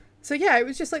well. So yeah, it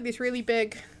was just like this really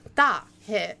big, that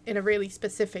hit in a really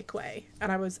specific way,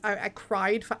 and I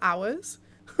cried for hours.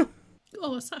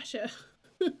 Oh, Sasha.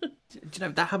 Do you know,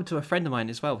 that happened to a friend of mine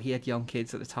as well. He had young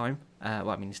kids at the time.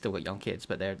 Well, I mean, he's still got young kids,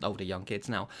 but they're older young kids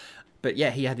now. But yeah,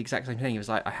 he had the exact same thing. He was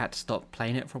like, I had to stop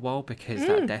playing it for a while because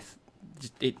that death,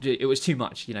 it was too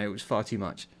much, you know, it was far too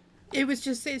much.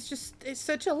 It's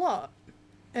such a lot.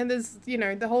 And there's, you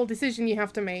know, the whole decision you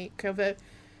have to make of it.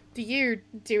 Do you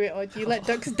do it or do you let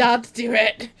Duck's dad do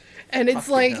it? And it's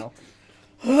like,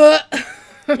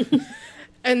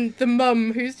 and the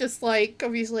mum who's just like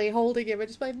obviously holding him and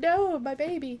just like, no, my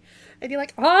baby. And you're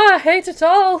like, I hate it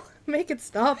all. Make it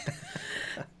stop.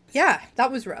 Yeah,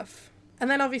 that was rough. And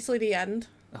then obviously the end.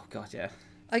 Oh God, yeah.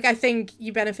 Like I think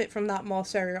you benefit from that more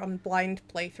so on blind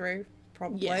playthrough,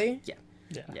 probably.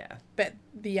 Yeah. But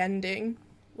the ending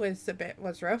was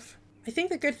rough. I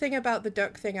think the good thing about the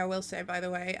Duck thing, I will say, by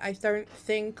the way, I don't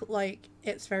think like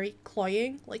it's very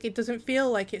cloying. Like it doesn't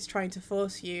feel like it's trying to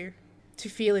force you to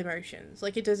feel emotions.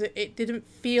 Like it didn't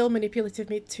feel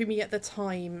manipulative to me at the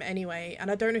time anyway. And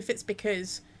I don't know if it's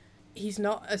because he's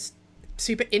not a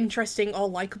super interesting or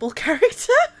likable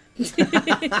character.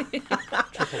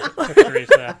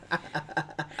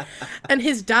 And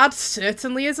his dad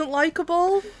certainly isn't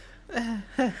likable.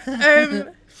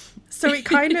 So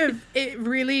it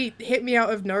really hit me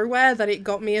out of nowhere that it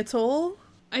got me at all.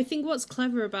 I think what's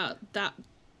clever about that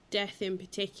death in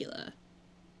particular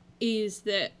is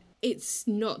that it's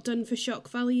not done for shock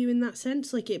value in that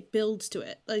sense. Like, it builds to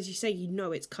it. As you say, you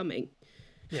know it's coming.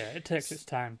 Yeah, it takes its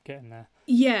time getting there.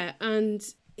 Yeah, and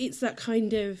it's that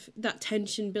kind of, that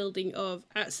tension building of,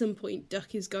 at some point,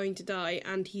 Duck is going to die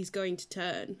and he's going to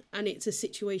turn. And it's a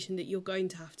situation that you're going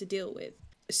to have to deal with.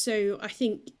 So I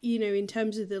think, you know, in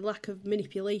terms of the lack of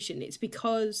manipulation, it's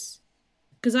because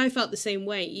I felt the same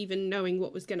way, even knowing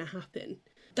what was going to happen.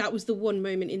 That was the one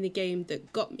moment in the game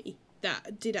that got me.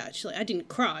 That did actually, I didn't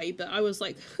cry, but I was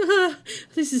like,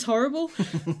 this is horrible.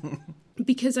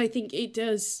 Because I think it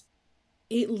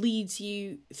leads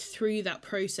you through that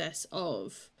process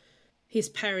of his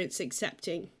parents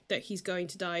accepting that he's going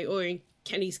to die, or in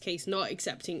Kenny's case, not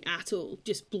accepting at all,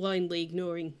 just blindly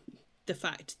ignoring the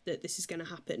fact that this is going to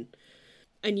happen.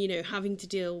 And, you know, having to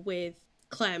deal with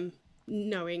Clem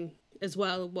knowing as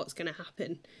well what's going to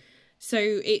happen. So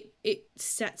it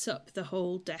sets up the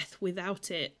whole death without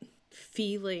it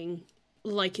feeling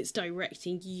like it's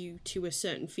directing you to a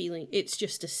certain feeling. It's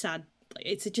just a sad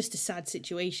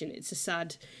situation. It's a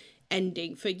sad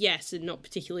ending for, yes, and not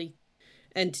particularly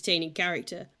entertaining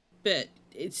character, but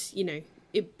it's, you know,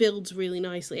 it builds really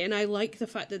nicely. And I like the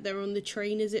fact that they're on the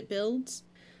train as it builds.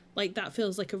 Like, that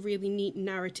feels like a really neat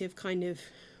narrative kind of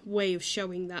way of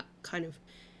showing that kind of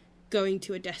going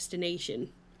to a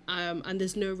destination. And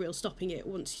there's no real stopping it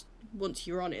once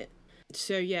you're on it.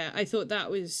 So yeah, I thought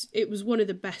it was one of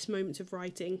the best moments of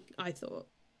writing, I thought,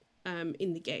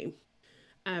 in the game,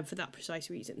 for that precise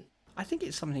reason. I think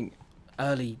it's something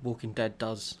early Walking Dead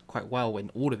does quite well in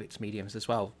all of its mediums as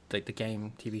well. The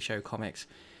game, TV show, comics,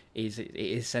 it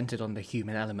is centered on the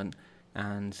human element,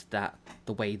 and that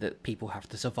the way that people have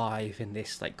to survive in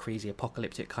this like crazy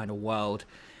apocalyptic kind of world.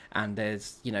 And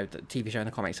there's, you know, the TV show and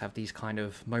the comics have these kind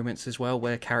of moments as well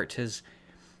where characters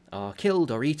are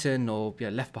killed or eaten or, you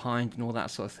know, left behind and all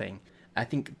that sort of thing. I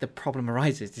think the problem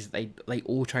arises is they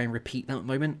all try and repeat that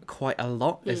moment quite a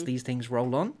lot as these things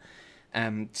roll on.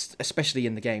 Especially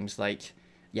in the games, like,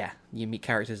 yeah, you meet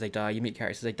characters, they die,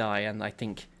 and I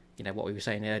think, you know, what we were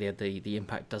saying earlier, the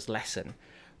impact does lessen.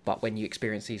 But when you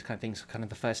experience these kind of things kind of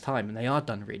the first time, and they are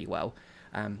done really well,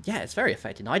 yeah, it's very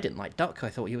affecting. I didn't like Duck. I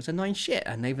thought he was annoying shit.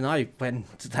 And even I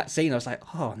went to that scene, I was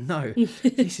like, oh no,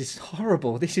 this is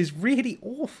horrible. This is really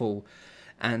awful.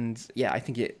 And yeah, I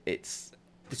think it's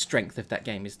the strength of that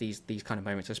game is these kind of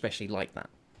moments, especially like that.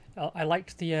 I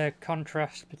liked the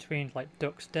contrast between like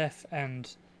Duck's death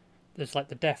and there's like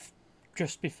the death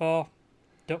just before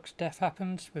Duck's death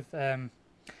happens with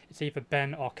it's either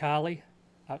Ben or Carly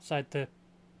outside the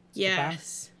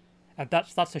Yes. And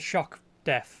that's a shock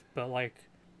death, but like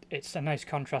it's a nice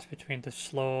contrast between the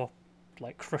slow,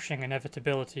 like crushing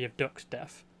inevitability of Duck's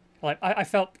death. Like I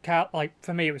felt like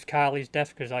for me it was Carly's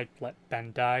death because I let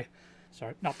Ben die.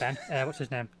 Sorry, not Ben. What's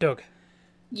his name? Doug.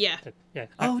 Yeah. Yeah.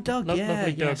 Oh, Doug. Yeah.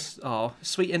 Lovely Doug. Yes. Oh,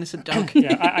 sweet innocent Doug.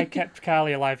 Yeah. I kept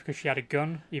Carly alive because she had a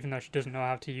gun, even though she doesn't know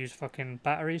how to use fucking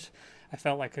batteries. I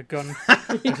felt like a gun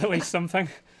was at least something.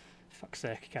 Fuck's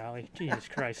sake, Carly. Jesus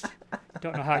Christ.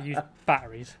 Don't know how to use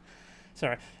batteries.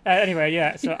 Sorry. Anyway,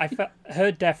 yeah. So I felt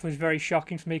her death was very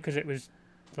shocking for me because it was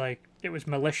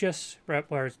malicious,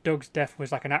 whereas Doug's death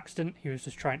was like an accident. He was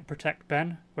just trying to protect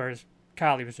Ben, whereas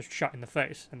Carly was just shot in the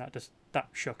face, and that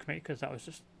shook me because that was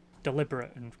just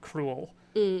deliberate and cruel.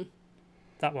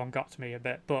 That one got to me a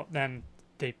bit, but then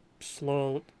they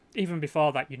even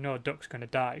before that, you know Duck's going to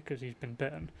die because he's been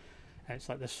bitten, and it's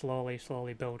like they're slowly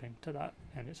building to that,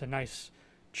 and it's a nice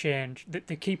change.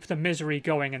 They keep the misery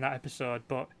going in that episode,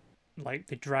 but like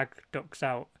they drag Duck's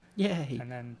out. Yay.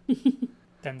 And then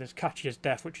then there's Katya's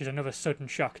death, which is another sudden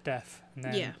shock death, and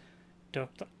then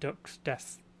Duck's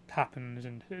death happens,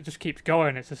 and it just keeps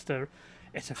going. It's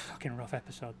a fucking rough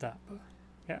episode, that. But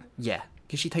yeah,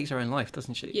 because she takes her own life,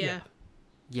 doesn't she? Yeah.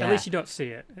 At least you don't see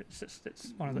it.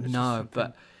 It's one of those. No,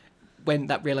 but when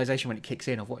that realization when it kicks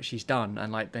in of what she's done,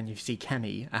 and like then you see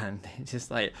Kenny, and it's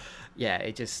just like, yeah,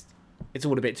 it's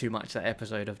all a bit too much. That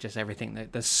episode of just everything,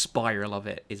 the spiral of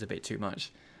it is a bit too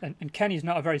much. And Kenny's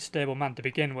not a very stable man to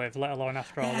begin with, let alone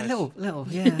after all this. Little,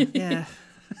 yeah.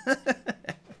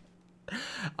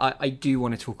 I do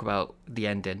want to talk about the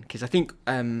ending because I think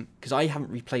because I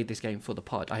haven't replayed this game for the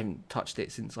pod. I haven't touched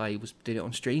it since I was doing it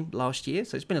on stream last year,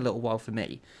 so it's been a little while for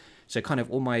me. So kind of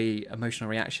all my emotional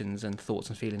reactions and thoughts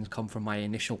and feelings come from my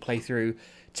initial playthrough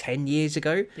 10 years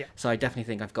ago. Yeah. So I definitely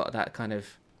think I've got that kind of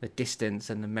the distance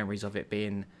and the memories of it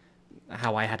being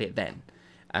how I had it then,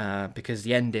 because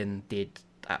the ending did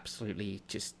absolutely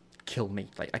just kill me.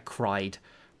 Like I cried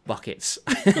buckets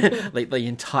like the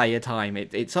entire time.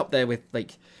 It's up there with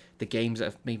like the games that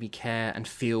have made me care and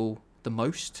feel the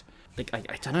most. Like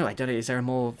I don't know, is there a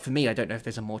more, for me I don't know if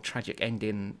there's a more tragic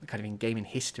ending kind of in gaming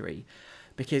history,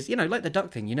 because you know, like the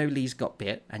Duck thing, you know, Lee's got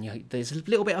bit and there's a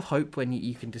little bit of hope when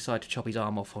you can decide to chop his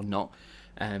arm off or not.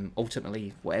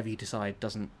 Ultimately whatever you decide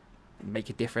doesn't make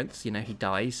a difference, you know, he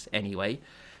dies anyway.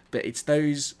 But it's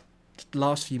those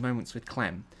last few moments with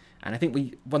Clem. And I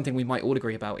think one thing we might all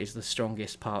agree about is the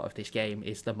strongest part of this game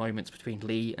is the moments between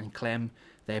Lee and Clem,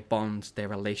 their bond, their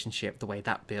relationship, the way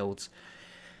that builds.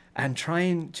 And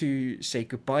trying to say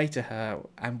goodbye to her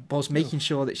and whilst making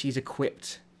sure that she's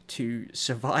equipped to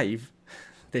survive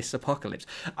this apocalypse.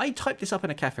 I typed this up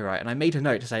in a cafe, right? And I made a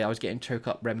note to say I was getting choked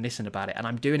up reminiscent about it. And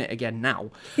I'm doing it again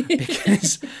now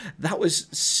because that was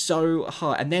so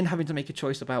hard. And then having to make a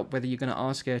choice about whether you're going to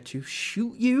ask her to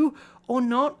shoot you or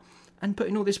not. And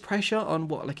putting all this pressure on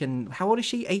how old is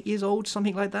she? 8 years old,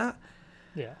 something like that.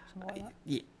 Yeah, something like that.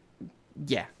 Yeah,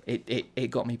 yeah,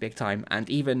 it got me big time. And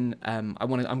even I'm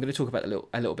going to talk about a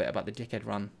little bit about the dickhead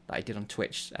run that I did on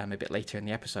Twitch a bit later in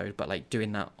the episode. But like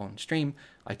doing that on stream,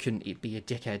 I couldn't be a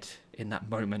dickhead in that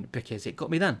moment because it got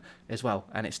me then as well,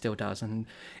 and it still does. And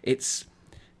it's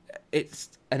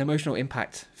an emotional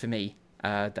impact for me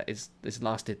that has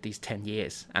lasted these 10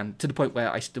 years, and to the point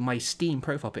where my Steam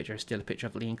profile picture is still a picture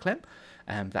of Lee and Clem.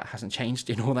 That hasn't changed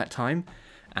in all that time.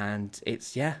 And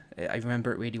I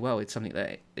remember it really well. It's something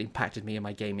that impacted me in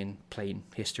my gaming playing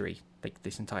history, like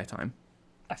this entire time.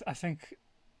 I think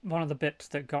one of the bits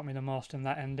that got me the most in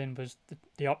that ending was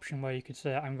the option where you could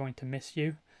say, "I'm going to miss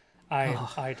you." I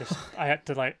had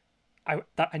to like,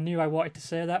 I knew I wanted to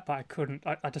say that, but I couldn't.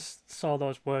 I just saw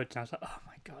those words and I was like, "Oh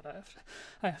my god,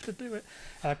 I have to do it."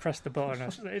 And I pressed the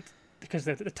button. Because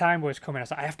the time was coming. I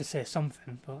was like, I have to say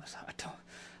something, but I was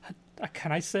like,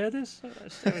 can I say this?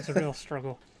 It was a real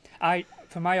struggle.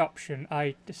 For my option,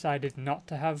 I decided not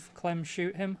to have Clem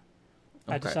shoot him.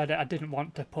 Okay. I decided I didn't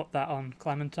want to put that on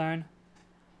Clementine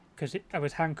because I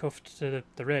was handcuffed to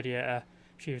the radiator.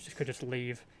 She could just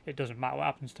leave. It doesn't matter what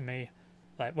happens to me.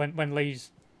 Like when Lee's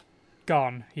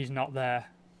gone, he's not there.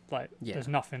 Like there's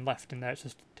nothing left in there. It's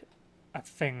just a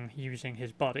thing using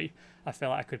his body. I feel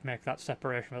like I could make that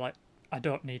separation. Where like I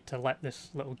don't need to let this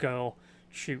little girl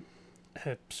shoot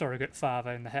her surrogate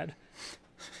father in the head.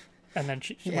 And then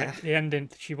she like the ending,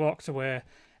 she walks away,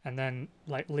 and then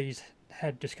like Lee's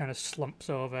head just kind of slumps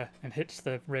over and hits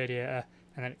the radiator,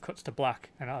 and then it cuts to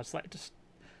black. And I was like,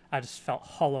 I just felt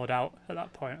hollowed out at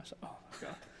that point. I was like, oh my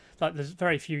god! Like there's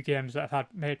very few games that have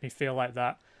made me feel like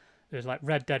that. There's like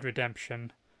Red Dead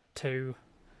Redemption 2,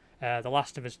 The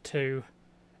Last of Us 2,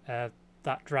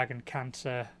 that Dragon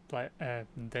Cancer, like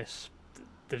this.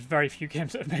 There's very few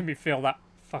games that have made me feel that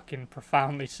fucking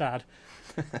profoundly sad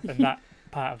than that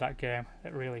part of that game.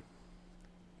 It really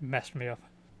messed me up.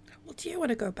 Well, do you want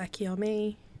to go, Becky, or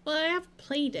me? Well, I have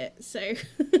played it, so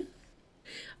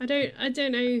I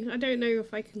don't know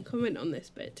if I can comment on this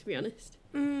bit, to be honest.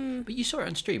 But you saw it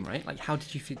on stream, right? Like, how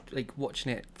did you feel like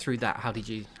watching it through that? How did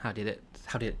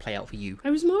it play out for you? I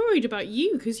was more worried about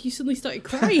you because you suddenly started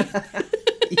crying.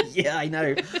 Yeah, I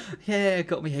know. Yeah,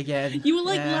 got me again. You were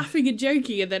like laughing and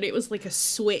joking, and then it was like a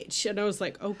switch, and I was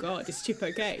like, "Oh god, is Chip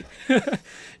okay?"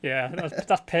 Yeah,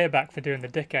 that's payback for doing the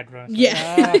dickhead run.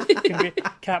 Yeah,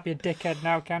 can't be a dickhead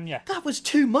now, can you? That was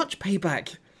too much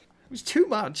payback. It was too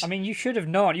much. I mean, you should have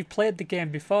known. You played the game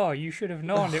before. You should have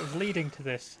known it was leading to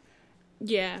this.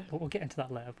 Yeah. But we'll get into that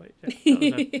later. But that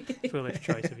was a foolish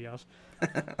choice of yours.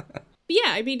 But yeah,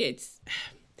 I mean,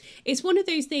 it's one of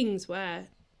those things where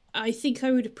I think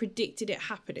I would have predicted it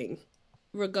happening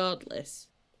regardless.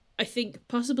 I think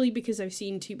possibly because I've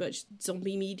seen too much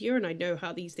zombie media and I know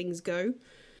how these things go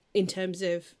in terms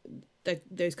of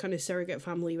those kind of surrogate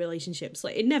family relationships.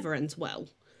 Like, it never ends well.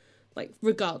 Like,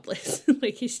 regardless.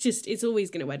 Like, it's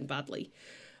always going to end badly.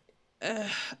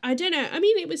 I don't know. I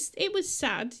mean, it was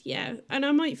sad, yeah. And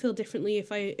I might feel differently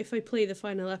if I play the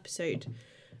final episode.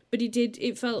 But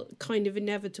it felt kind of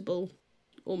inevitable,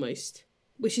 almost.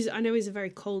 Which I know is a very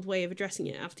cold way of addressing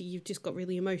it after you've just got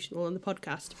really emotional on the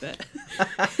podcast, but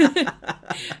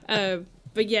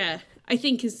yeah, I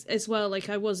think as well, like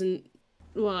I'm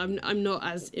not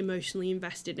as emotionally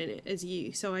invested in it as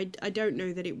you, so I don't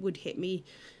know that it would hit me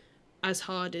as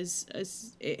hard as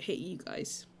it hit you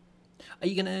guys. Are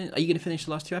you gonna finish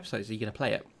the last 2 episodes? Are you gonna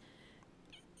play it?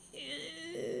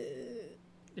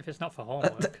 If it's not for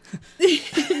homework.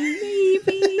 Maybe.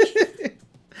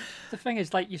 The thing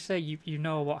is, like you say, you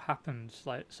know what happens,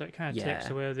 like, so it kind of takes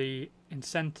away the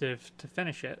incentive to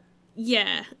finish it.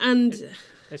 Yeah, and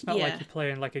it's not like you're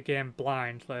playing like a game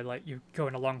blind, where like you're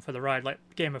going along for the ride, like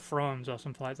Game of Thrones or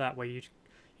something like that, where you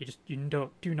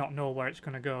do not know where it's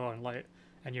going to go,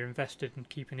 and you're invested in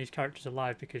keeping these characters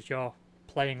alive because you're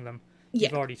playing them. Yeah.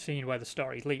 You've already seen where the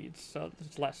story leads, so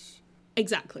there's less.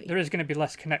 Exactly. There is going to be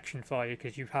less connection for you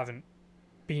because you haven't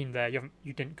been there.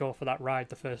 You didn't go for that ride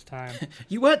the first time.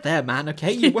 You weren't there, man.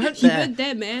 Okay, you weren't there. You weren't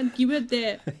there, man. You weren't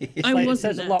there. I like,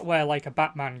 wasn't. There's a lot where, like a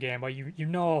Batman game, where you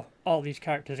know all these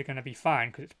characters are going to be fine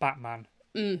because it's Batman.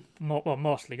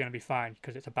 Mostly going to be fine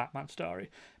because it's a Batman story.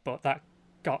 But that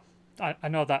I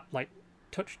know that like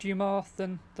touched you more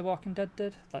than The Walking Dead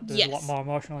did. Like there's a lot more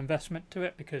emotional investment to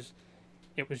it because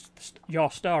it was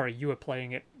your story. You were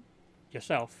playing it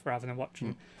yourself rather than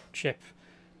watching Chip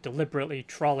deliberately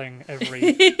trolling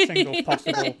every single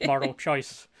possible moral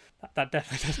choice. That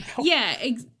definitely doesn't help. Yeah,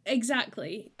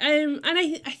 exactly. And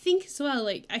I think as well,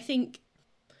 like, I think,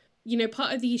 you know,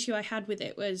 part of the issue I had with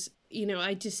it was, you know,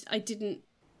 I didn't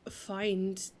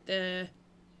find the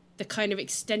kind of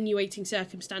extenuating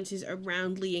circumstances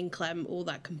around Lee and Clem all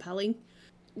that compelling,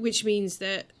 which means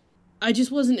that I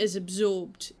just wasn't as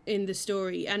absorbed in the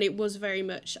story, and it was very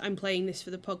much, I'm playing this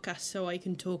for the podcast so I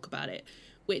can talk about it,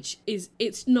 which is,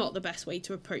 it's not the best way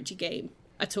to approach a game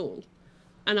at all,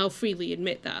 and I'll freely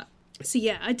admit that. So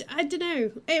yeah, I don't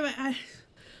know. Anyway,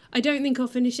 I don't think I'll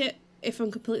finish it, if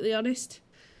I'm completely honest.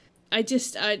 I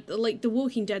like, the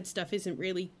Walking Dead stuff isn't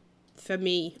really for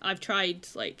me. I've tried,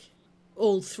 like,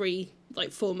 all three, like,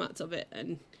 formats of it,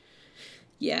 and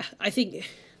yeah, I think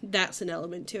that's an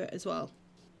element to it as well.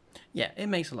 Yeah, it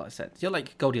makes a lot of sense. You're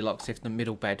like Goldilocks if the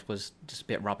middle bed was just a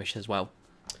bit rubbish as well.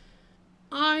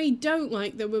 I don't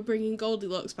like that we're bringing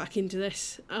Goldilocks back into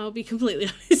this. I'll be completely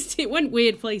honest. It went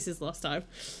weird places last time.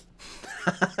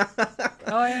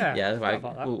 Oh, yeah. Yeah, right.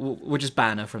 We'll just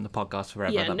ban her from the podcast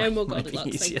forever. Yeah, That no might- more might be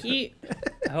Goldilocks, thank easier. you.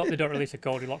 I hope they don't release a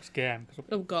Goldilocks game.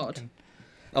 Oh, God.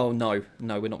 Oh, no,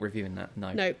 we're not reviewing that.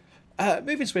 No. No.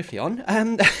 Moving swiftly on.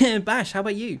 Bash, how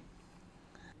about you?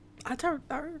 I don't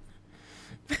know.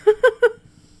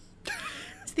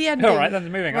 It's the ending. All right,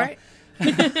 then moving on. Right?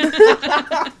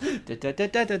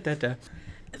 Da-da-da-da-da-da.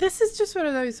 This is just one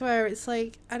of those where it's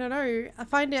like, I don't know, I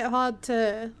find it hard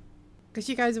to, because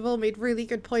you guys have all made really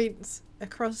good points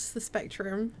across the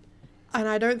spectrum, and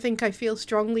I don't think I feel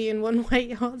strongly in one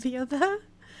way or the other.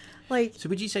 Like, So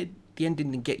would you say the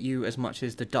ending didn't get you as much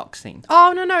as the duck scene?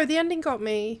 oh no, the ending got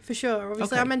me for sure.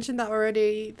 Obviously, I Okay. mentioned that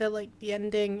already. The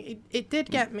ending, it did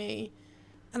get me,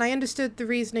 and I understood the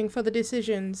reasoning for the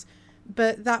decisions,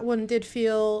 but that one did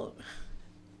feel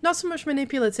not so much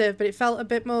manipulative, but it felt a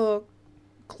bit more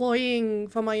cloying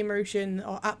for my emotion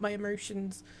or at my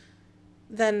emotions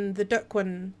than the duck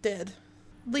one did.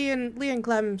 Lee and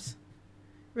Clem's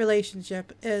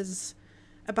relationship is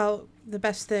about the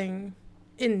best thing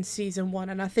in season 1,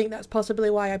 and I think that's possibly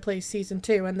why I played season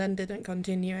 2 and then didn't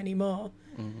continue anymore,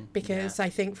 because I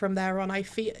think from there on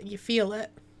you feel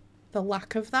it, the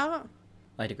lack of that.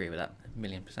 I'd agree with that,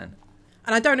 1,000,000%.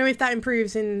 And I don't know if that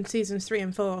improves in seasons 3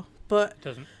 and 4, but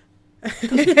Doesn't.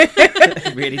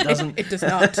 It really doesn't. it does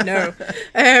not. No.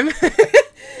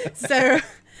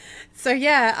 So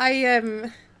yeah, I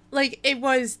like, it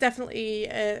was definitely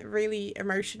a really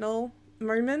emotional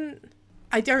moment.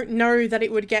 I don't know that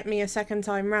it would get me a second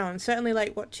time round. Certainly,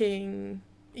 like, watching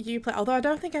you play, although I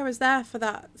don't think I was there for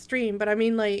that stream, but I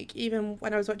mean, like, even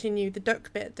when I was watching you, the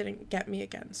duck bit didn't get me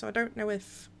again. So I don't know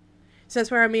if, so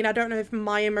that's where, I mean, I don't know if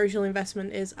my emotional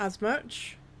investment is as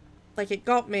much. Like, it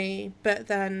got me, but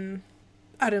then,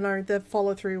 I don't know, the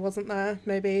follow through wasn't there,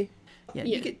 maybe. Yeah,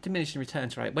 Yeah. you get diminishing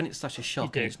returns, right? When it's such a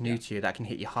shock do, and it's new to you, that can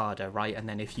hit you harder, right? And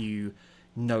then if you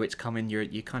know it's coming, you're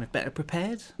kind of better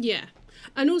prepared. Yeah.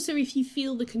 And also, if you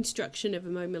feel the construction of a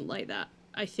moment like that,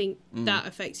 I think that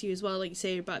affects you as well, like you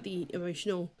say about the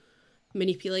emotional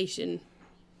manipulation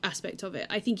aspect of it.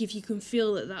 I think if you can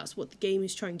feel that that's what the game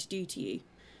is trying to do to you,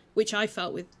 which I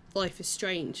felt with Life is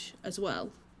Strange as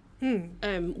well,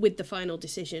 with the final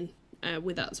decision,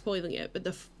 without spoiling it, but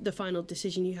the final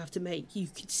decision you have to make, you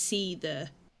could see the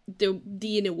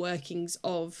inner workings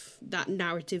of that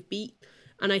narrative beat.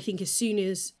 And I think as soon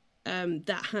as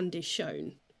that hand is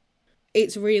shown,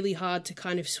 it's really hard to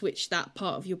kind of switch that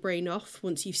part of your brain off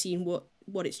once you've seen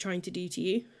what it's trying to do to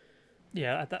you.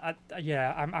 Yeah,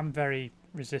 I'm very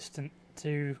resistant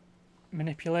to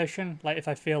manipulation. Like, if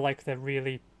I feel like they're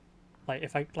really, like,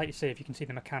 if I, like you say, if you can see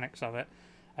the mechanics of it,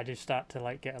 I just start to,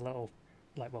 like, get a little,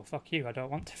 like, well, fuck you, I don't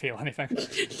want to feel anything.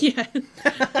 Yeah.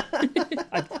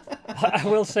 I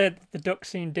will say the duck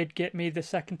scene did get me the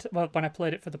second, well, when I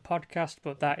played it for the podcast,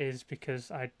 but that is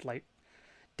because I'd, like,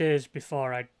 days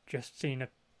before I'd just seen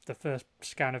the first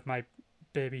scan of my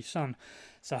baby son.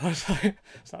 So I was like,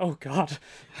 oh God,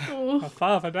 my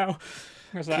father now.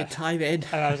 I was like, Good time in.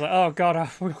 and I was like, oh God,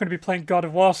 we're going to be playing God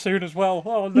of War soon as well.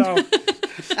 Oh no.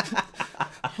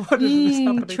 What is this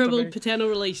happening to Troubled me? paternal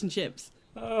relationships.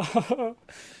 So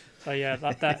yeah,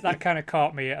 that kind of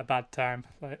caught me at a bad time.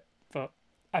 Like, but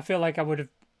I feel like I would have,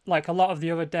 like, a lot of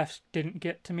the other deaths didn't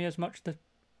get to me as much the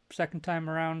second time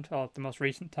around, or the most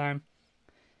recent time.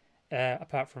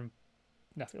 Apart from,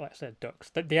 nothing, like I said, ducks.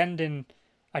 The ending,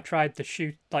 I tried the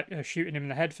shooting him in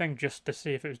the head thing just to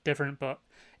see if it was different, but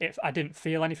I didn't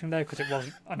feel anything there because it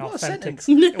wasn't an What a authentic.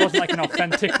 sentence. It wasn't like an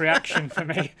authentic reaction for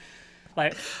me.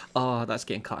 Like, Oh, that's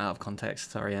getting cut out of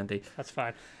context. Sorry, Andy. that's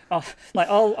fine. Like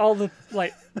all the,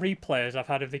 like, replays I've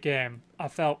had of the game, I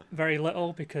felt very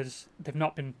little because they've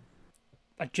not been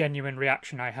a genuine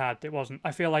reaction I had. It wasn't.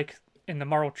 I feel like in the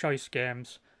moral choice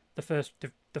games, the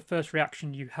first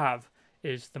reaction you have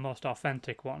is the most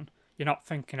authentic one. You're not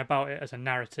thinking about it as a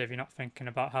narrative. You're not thinking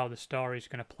about how the story's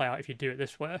going to play out if you do it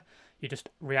this way. You're just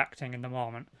reacting in the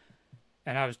moment.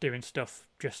 And I was doing stuff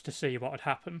just to see what would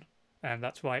happen. And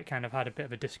that's why it kind of had a bit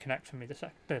of a disconnect for me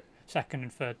the second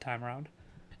and third time around.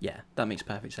 Yeah, that makes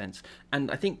perfect sense. And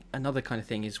I think another kind of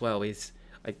thing as well is,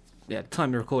 the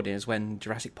time of recording is when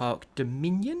Jurassic Park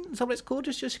Dominion, is that what it's called,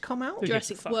 has just come out?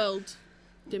 Jurassic World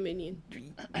Dominion.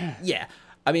 Yeah.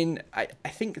 I mean, I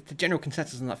think the general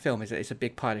consensus on that film is that it's a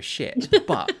big pile of shit.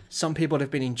 But some people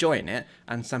have been enjoying it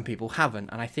and some people haven't.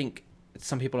 And I think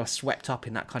some people are swept up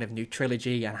in that kind of new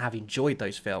trilogy and have enjoyed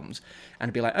those films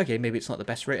and be like, okay, maybe it's not the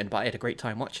best written, but I had a great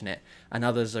time watching it. And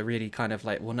others are really kind of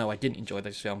like, well, no, I didn't enjoy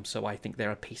those films, so I think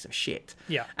they're a piece of shit.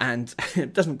 Yeah. And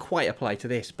it doesn't quite apply to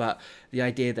this, but the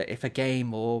idea that if a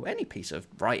game or any piece of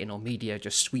writing or media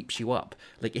just sweeps you up,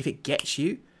 like if it gets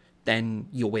you, then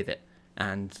you're with it.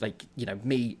 And like, you know,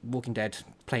 me, Walking Dead,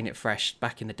 playing it fresh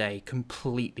back in the day,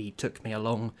 completely took me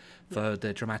along for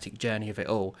the dramatic journey of it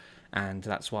all. And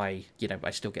that's why, you know,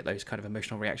 I still get those kind of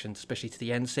emotional reactions, especially to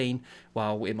the end scene,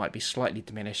 while it might be slightly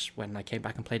diminished when I came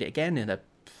back and played it again in a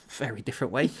very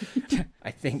different way.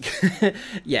 I think,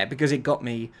 yeah, because it got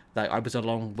me, that I was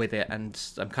along with it, and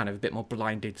I'm kind of a bit more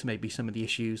blinded to maybe some of the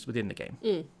issues within the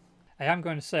game. I am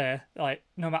going to say, like,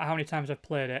 no matter how many times I've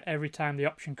played it, every time the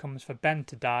option comes for Ben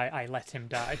to die, I let him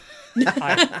die.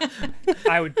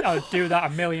 I would do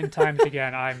that 1,000,000 times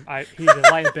again. He's a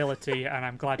liability, and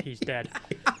I'm glad he's dead.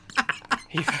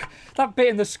 That bit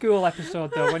in the school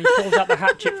episode, though, when he pulls out the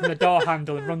hatchet from the door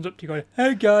handle and runs up to you going,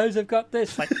 "Hey guys, I've got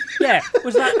this." Like, yeah,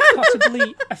 was that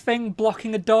possibly a thing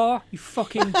blocking a door? You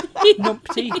fucking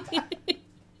numpty.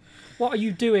 What are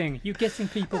you doing? You're getting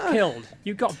people killed.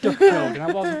 You got duck killed, and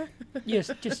I wasn't.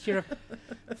 You're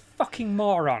a fucking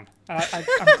moron. And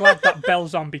I'm glad that Bell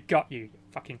Zombie got you, you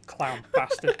fucking clown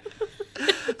bastard.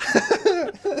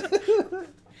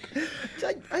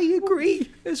 I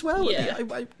agree as well. Yeah.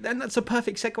 And that's a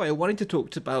perfect segue. I wanted to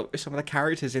talk about some of the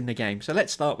characters in the game. So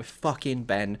let's start with fucking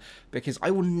Ben, because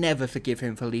I will never forgive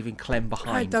him for leaving Clem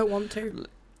behind. I don't want to.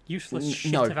 Useless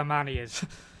shit no. of a man he is.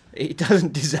 He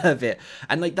doesn't deserve it.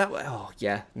 And like that, oh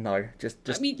yeah, no, just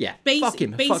I mean, yeah, basi- fuck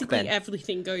him, basically fuck Ben.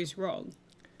 everything goes wrong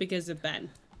because of Ben.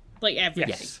 Like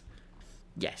everything.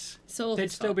 Yes. It's all They'd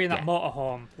his still fault. be in that Yeah.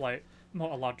 motorhome, like,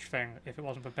 motor lodge thing if it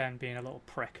wasn't for Ben being a little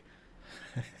prick.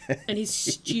 And his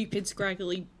stupid,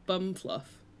 scraggly bum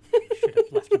fluff. Should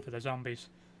have left him for the zombies.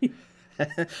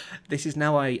 This is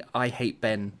now I Hate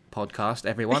Ben podcast,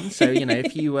 everyone. So, you know,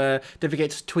 if you don't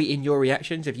forget to tweet in your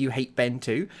reactions if you hate Ben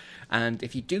too. And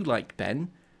if you do like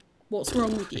Ben, What's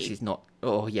wrong with this you? is not,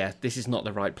 oh yeah, this is not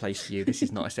the right place for you. This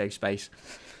is not a safe space.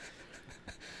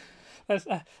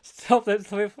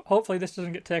 Hopefully this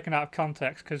doesn't get taken out of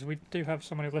context, because we do have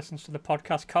someone who listens to the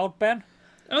podcast called Ben.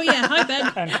 Oh yeah, hi Ben.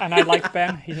 And I like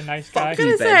Ben. He's a nice guy. I was gonna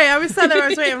Ben. say, I was sat there, I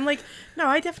was waiting. I'm like, no,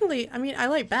 I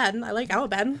like Ben. I like our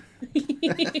Ben.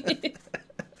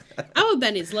 Our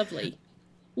Ben is lovely.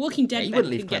 Walking Dead you Ben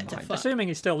wouldn't leave can Clem get to behind. fuck. Assuming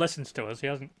he still listens to us, he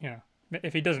hasn't, you know.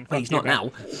 If he doesn't, Well, fuck he's you, not Ben.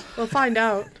 now. We'll find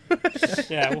out.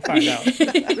 Yeah, we'll find out.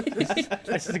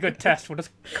 This is a good test. We'll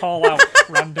just call out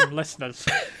random listeners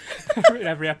in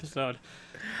every episode.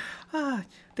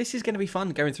 This is going to be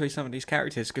fun going through some of these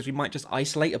characters, because we might just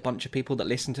isolate a bunch of people that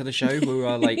listen to the show who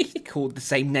are like called the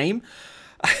same name.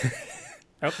 I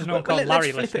hope there's no one Well, called let's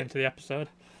Larry flip listening it. to the episode.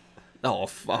 Oh,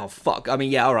 fuck. I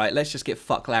mean, yeah, all right. Let's just get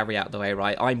fuck Larry out of the way,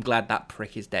 right? I'm glad that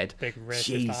prick is dead. Big racist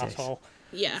Jesus. asshole.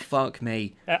 Yeah. Fuck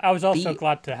me. I was also The-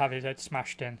 glad to have his head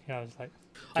smashed in. You know, I was like,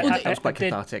 That was quite did-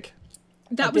 cathartic.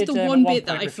 That I was did, the at one one bit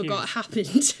that point I forgot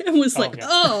refuse. happened and was like, yeah.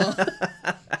 oh.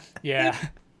 Yeah.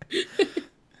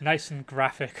 Nice and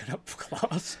graphic and up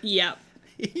close. Yeah.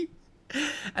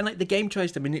 And like the game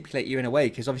tries to manipulate you in a way,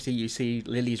 because obviously you see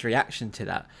Lily's reaction to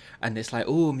that, and it's like,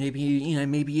 oh, maybe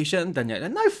maybe you shouldn't have done it.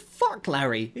 And no, fuck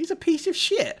Larry. He's a piece of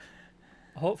shit.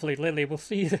 Hopefully Lily will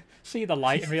see the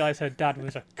light and realise her dad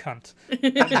was a cunt. But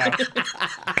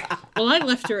no. Well, I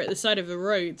left her at the side of the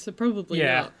road, so probably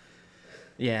Yeah. not.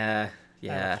 Yeah. I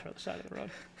Yeah. left her at the side of the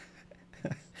road.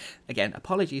 Again,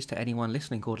 apologies to anyone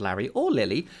listening called Larry or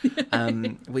Lily.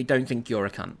 We don't think you're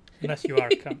a cunt. Unless you are a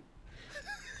cunt.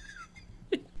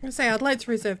 I say, I'd like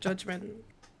to reserve judgment.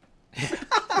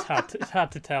 It's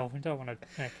hard to tell. We don't want to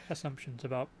make assumptions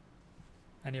about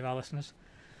any of our listeners.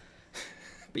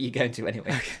 But you're going to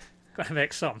anyway. Got to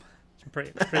make some pretty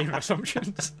extreme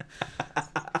assumptions.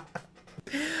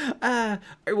 Well,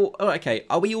 okay,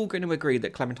 are we all going to agree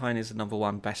that Clementine is the number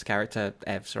one best character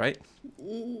evs, right?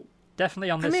 Definitely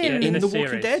on this mean, year, In this The series.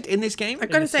 Walking Dead, in this game? I've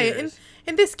got the to say, series.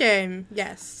 in this game,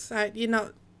 yes. You're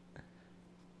not.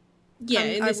 Yeah,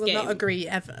 in this I will game, not agree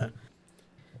ever.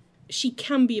 she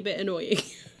can be a bit annoying.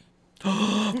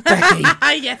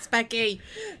 Becky! Yes, Becky.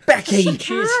 Becky!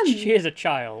 She is a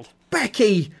child.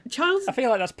 Becky! Charles, I feel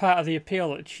like that's part of the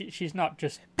appeal. That she's not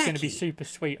just going to be Becky. super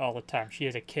sweet all the time. She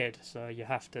is a kid, so you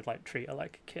have to like treat her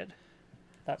like a kid.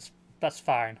 That's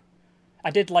fine. I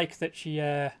did like that she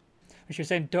when she was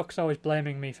saying Duck's always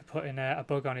blaming me for putting a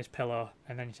bug on his pillow,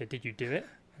 and then he said, "Did you do it?"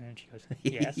 And then she goes,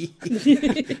 "Yes."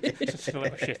 Just a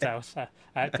little shit house.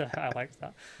 I liked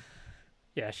that.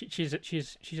 Yeah, she's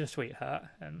a sweetheart,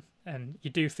 and you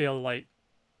do feel like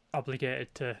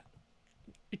obligated to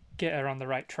get her on the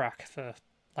right track for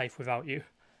life without you.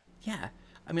 Yeah.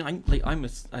 I mean, I'm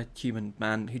a human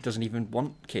man who doesn't even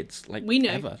want kids. Like, we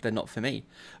know. Ever. They're not for me.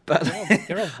 But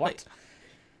You're a what?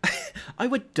 I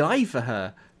would die for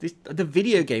her. The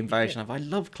video game version of I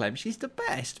love Clem. She's the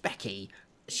best, Becky.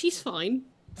 She's fine.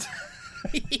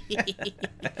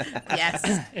 Yes.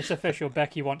 It's official.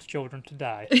 Becky wants children to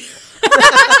die.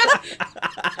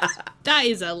 That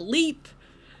is a leap.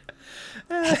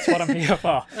 That's what I'm here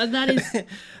for. And that is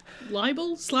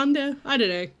libel, slander. I don't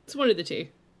know. It's one of the two.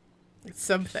 It's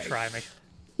something. Try me.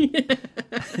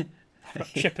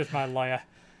 Chip is my lawyer.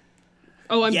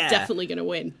 Oh, I'm Yeah. definitely going to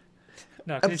win.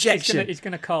 No, 'cause Objection. he's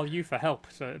gonna call you for help,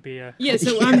 so it'd be a Yeah,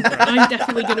 so I'm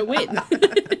definitely going to win.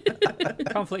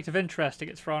 conflict of interest. It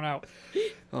gets thrown out.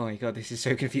 Oh my god, this is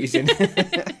so confusing.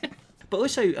 But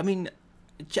also, I mean,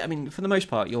 for the most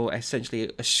part, you're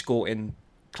essentially escorting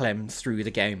Clem through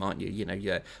the game, aren't you? You know,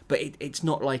 yeah. But it's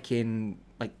not like in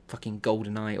like fucking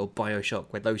GoldenEye or BioShock,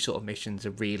 where those sort of missions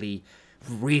are really,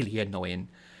 really annoying.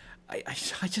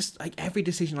 I just like every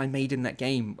decision I made in that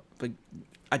game, but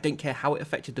I don't care how it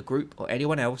affected the group or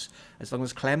anyone else, as long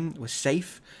as Clem was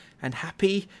safe and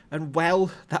happy and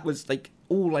well. That was like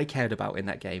all I cared about in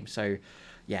that game. So,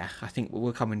 yeah, I think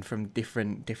we're coming from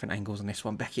different angles on this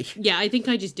one, Becky. Yeah, I think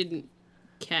I just didn't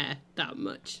care that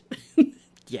much.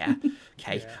 Yeah.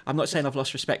 Okay. Yeah. I'm not saying I've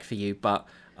lost respect for you, but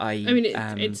I mean,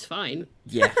 it's fine.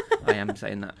 Yeah, I am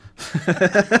saying that.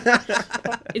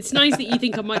 It's nice that you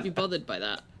think I might be bothered by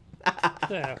that.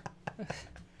 Yeah.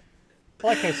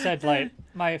 Like I said, like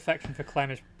my affection for Clem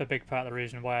is a big part of the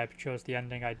reason why I chose the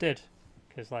ending I did,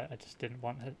 because like I just didn't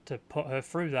want her to put her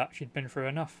through that. She'd been through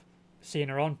enough, seeing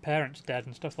her own parents dead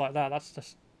and stuff like that. That's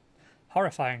just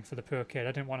horrifying for the poor kid.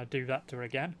 I didn't want to do that to her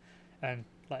again. And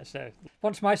like I said,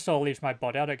 once my soul leaves my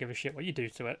body, I don't give a shit what you do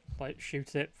to it. Like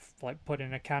shoot it, like put it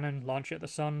in a cannon, launch it at the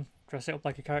sun, dress it up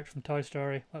like a character from Toy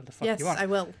Story, whatever the fuck Yes, you want. I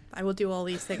will. I will do all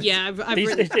these things. Yeah, I've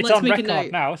It's let's on make a record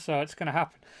note. now, so it's going to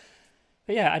happen.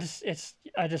 But yeah, I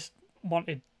just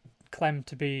wanted Clem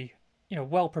to be, you know,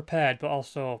 well prepared, but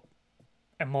also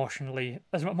emotionally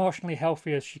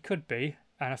healthy as she could be.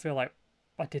 And I feel like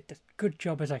I did as good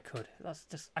job as I could. That's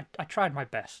just I tried my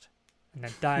best, and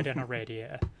then died in a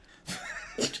radiator.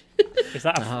 Is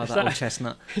that that old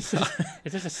chestnut. is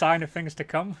this a sign of things to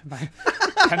come? My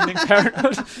pending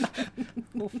parenthood?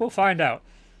 We'll find out.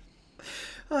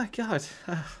 Oh god.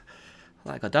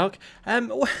 Like a dog.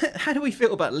 How do we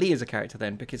feel about Lee as a character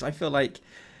then? Because I feel like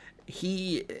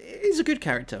he is a good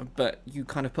character, but you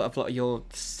kind of put a lot of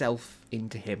yourself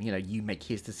into him. You know, you make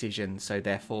his decisions, so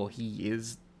therefore he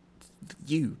is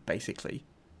you, basically.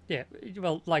 Yeah,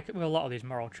 well, like with a lot of these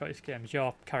moral choice games,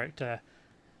 your character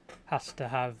has to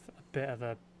have a bit of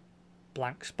a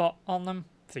blank spot on them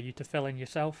for you to fill in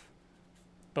yourself.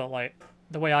 But like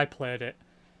the way I played it,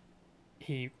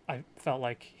 I felt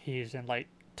like he's in like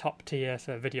top tier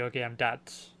for video game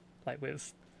dads, like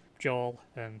with Joel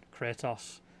and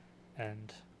Kratos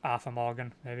and Arthur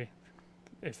Morgan, maybe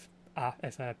if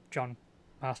John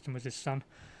Marston was his son.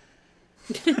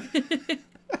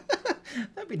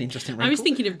 That'd be an interesting wrinkle. I was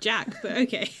thinking of Jack, but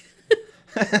okay.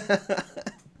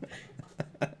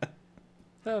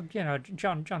 You know,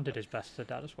 John did his best as a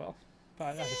dad as well. But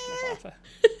I just love Arthur.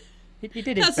 He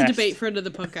did his That's best. a debate for another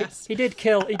podcast. He did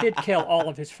kill all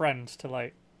of his friends to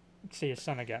like see his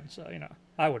son again. So you know,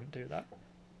 I wouldn't do that.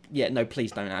 Yeah, no,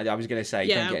 please don't. I was going to say,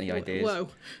 Yeah, don't get any ideas. Whoa.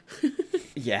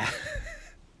 Yeah.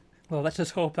 Well, let's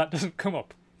just hope that doesn't come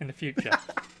up in the future.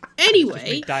 Anyway,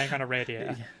 Me dying on a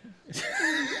radiator.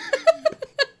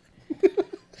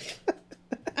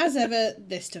 as ever,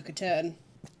 this took a turn.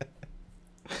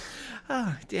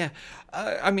 Oh, yeah.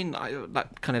 I mean,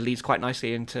 that kind of leads quite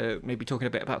nicely into maybe talking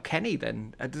a bit about Kenny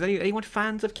then. Does anyone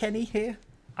fans of Kenny here?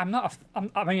 I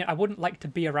mean, I wouldn't like to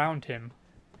be around him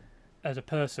as a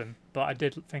person, but I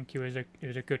did think he was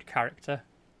a good character.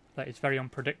 Like, he's very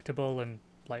unpredictable and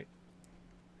like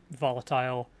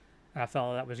volatile, and I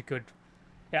felt that was a good.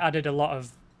 It added a lot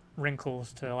of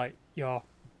wrinkles to like your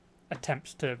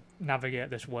attempts to navigate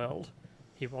this world.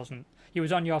 He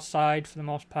was on your side for the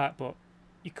most part, but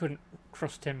you couldn't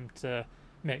trust him to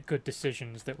make good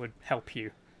decisions that would help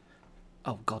you.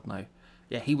 Oh God, no.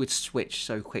 Yeah, he would switch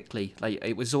so quickly. Like,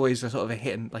 it was always a sort of a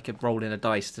hit and like a roll in a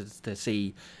dice to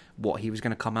see what he was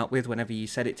going to come out with whenever you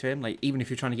said it to him. Like, even if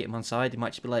you're trying to get him on side, he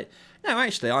might just be like, no,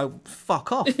 actually, I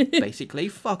fuck off, basically.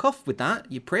 Fuck off with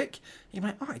that, you prick. You're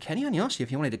like, all right, Kenny, I only asked you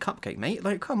if you wanted a cupcake, mate.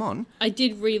 Like, come on. I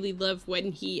did really love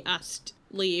when he asked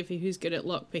Lee if he was good at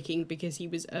lockpicking because he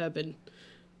was urban.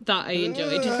 That I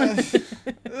enjoyed.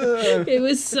 It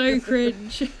was so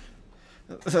cringe.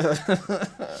 And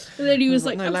then he was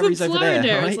like, No, I'm Larry's from over there,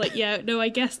 Florida. I was right? like, yeah, no, I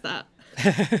guess that.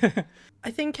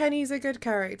 I think Kenny's a good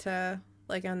character,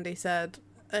 like Andy said.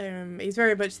 He's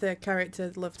very much the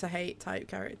character love to hate type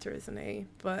character, isn't he?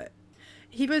 But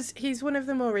he's one of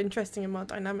the more interesting and more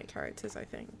dynamic characters, I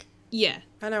think. Yeah.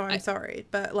 I know, I'm sorry,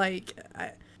 but like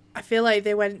I feel like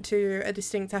they went to a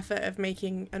distinct effort of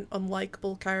making an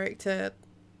unlikable character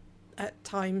at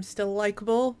times still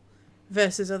likable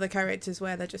versus other characters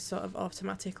where they're just sort of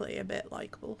automatically a bit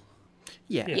likable.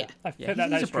 Yeah. I think He's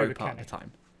that's a true bro with part Kenny. of the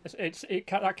time.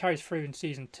 That carries through in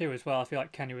season 2 as well. I feel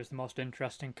like Kenny was the most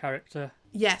interesting character.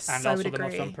 Yes, And I also would the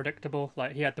most agree. unpredictable.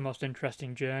 Like, he had the most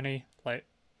interesting journey. Like,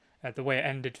 the way it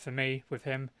ended for me with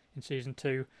him in season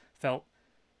 2 felt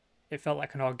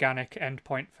like an organic end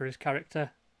point for his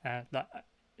character.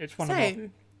 It's one Same. of the.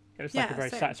 It was like Yeah, a very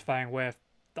same. satisfying way.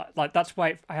 That's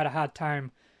why I had a hard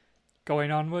time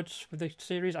going onwards with the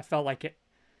series. I felt like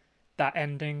that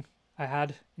ending I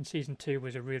had in season 2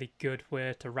 was a really good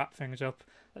way to wrap things up.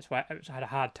 That's why I had a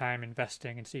hard time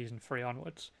investing in season 3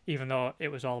 onwards, even though it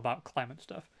was all about Clement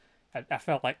stuff. I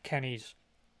felt like Kenny's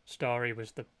story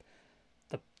was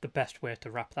the best way to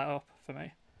wrap that up for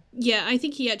me. Yeah, I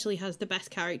think he actually has the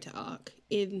best character arc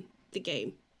in the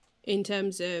game in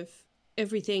terms of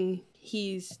everything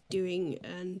he's doing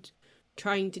and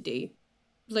trying to do.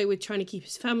 Like, with trying to keep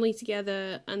his family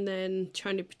together and then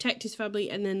trying to protect his family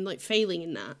and then, like, failing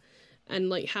in that. And,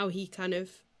 like, how he kind of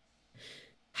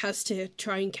has to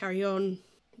try and carry on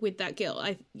with that guilt.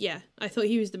 I thought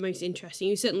he was the most interesting.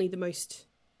 He was certainly the most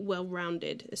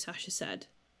well-rounded, as Sasha said.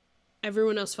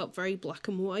 Everyone else felt very black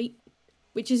and white,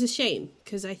 which is a shame,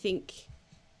 because I think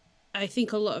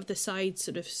a lot of the side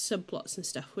sort of subplots and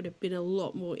stuff would have been a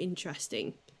lot more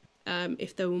interesting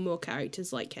if there were more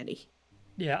characters like Kenny.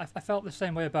 Yeah, I felt the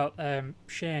same way about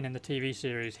Shane in the TV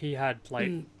series. He had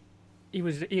he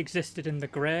existed in the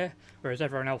grey, whereas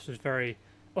everyone else was very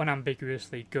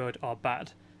unambiguously good or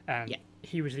bad. And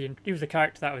he was the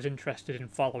character that I was interested in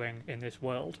following in this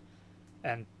world.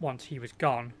 And once he was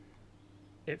gone,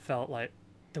 it felt like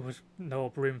there was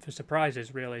no room for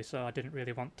surprises really, so I didn't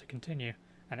really want to continue.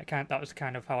 And that was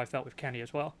kind of how I felt with Kenny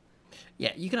as well.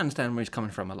 Yeah, you can understand where he's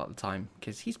coming from a lot of the time,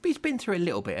 because he's been through a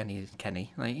little bit, and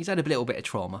Kenny. Like, he's had a little bit of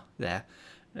trauma there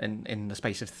in the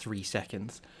space of 3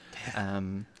 seconds.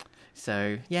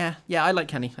 So, yeah, I like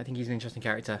Kenny. I think he's an interesting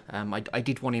character. I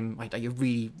did want him, I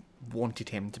really wanted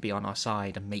him to be on our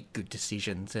side and make good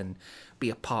decisions and be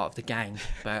a part of the gang,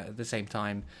 but at the same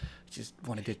time, I just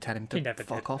wanted to tell him to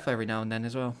fuck off every now and then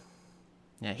as well.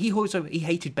 Yeah, he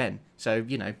hated Ben, so,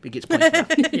 it gets points for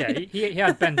that. Yeah, he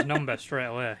had Ben's number straight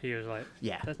away. He was like,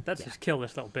 let's just kill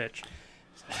this little bitch.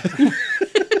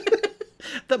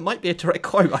 That might be a direct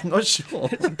quote, I'm not sure.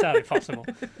 It's entirely possible.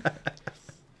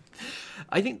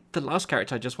 I think the last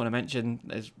character I just want to mention,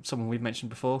 as someone we've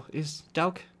mentioned before, is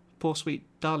Doug. Poor sweet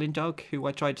darling Doug, who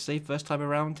I tried to save first time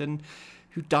around and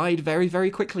who died very,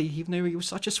 very quickly, even though he was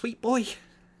such a sweet boy.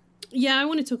 Yeah, I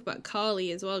want to talk about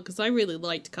Carly as well, because I really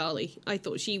liked Carly. I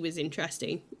thought she was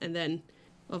interesting, and then,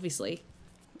 obviously...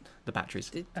 The batteries.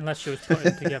 Unless she was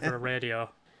putting together a radio.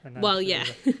 Well, yeah.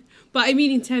 But I mean,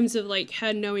 in terms of, like,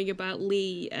 her knowing about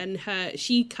Lee and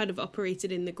she kind of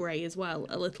operated in the grey as well,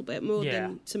 a little bit more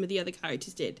than some of the other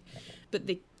characters did. But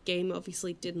the game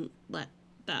obviously didn't let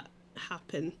that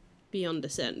happen beyond a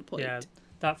certain point. Yeah,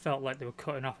 that felt like they were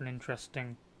cutting off an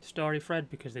interesting story thread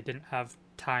because they didn't have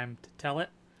time to tell it.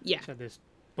 Yeah. So there's,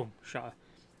 boom, shot her.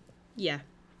 Yeah,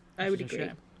 I would agree.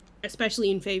 Shame.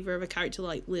 Especially in favour of a character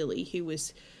like Lily, who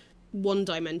was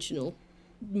one-dimensional,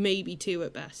 maybe 2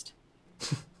 at best.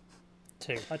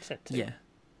 2, I'd say 2.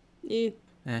 Yeah.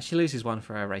 She loses one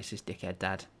for her racist dickhead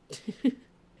dad.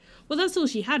 Well, that's all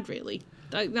she had, really.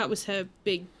 That was her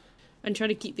big... And trying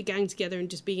to keep the gang together and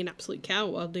just being an absolute cow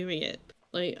while doing it.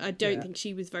 Like, I don't think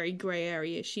she was very grey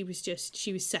area. She was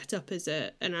set up as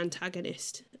an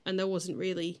antagonist. And there wasn't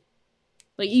really...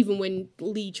 Like, even when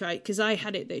Lee tried... Because I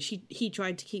had it that he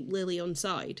tried to keep Lily on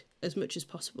side as much as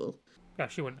possible. Yeah,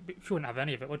 she wouldn't have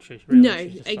any of it, would she? Really? No,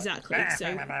 exactly. Like,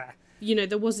 so,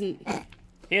 there wasn't...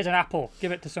 Here's an apple.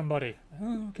 Give it to somebody.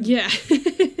 Oh, okay. Yeah.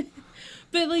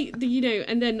 But, like,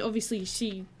 and then obviously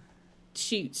she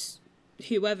shoots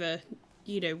whoever,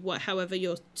 however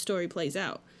your story plays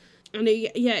out. And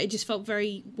it just felt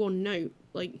very one note.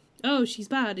 Like, oh, she's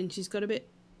bad and she's got a bit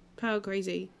power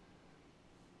crazy.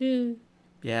 Yeah.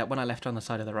 Yeah, when I left her on the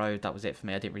side of the road, that was it for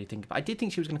me. I didn't really think about it. I did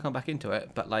think she was going to come back into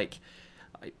it, but, like,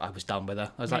 I was done with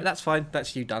her. I was like, that's fine.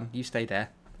 That's you done. You stay there.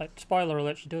 Like, spoiler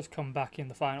alert, she does come back in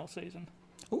the final season.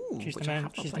 Ooh, She's which the I main.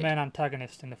 have not She's the played. main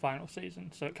antagonist in the final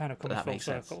season, so it kind of comes That full makes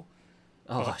sense. circle.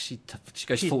 Oh, But she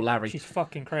goes full Larry. She's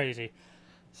fucking crazy.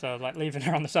 So, like, leaving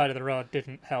her on the side of the road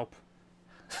didn't help.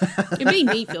 It made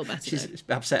me feel better. She's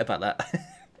upset about that.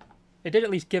 It did at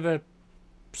least give her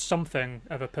something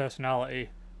of a personality,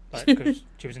 like, because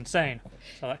she was insane.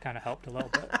 So that kind of helped a little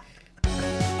bit.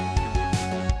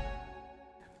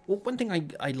 Well, one thing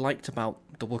I liked about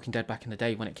The Walking Dead back in the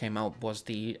day when it came out was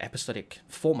the episodic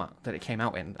format that it came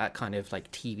out in. That kind of like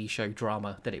TV show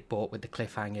drama that it brought with the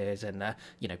cliffhangers and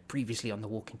previously on The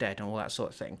Walking Dead and all that sort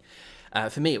of thing.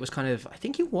 For me, it was kind of, I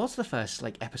think it was the first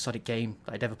like episodic game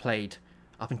that I'd ever played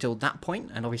up until that point,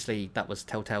 and obviously that was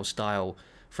Telltale style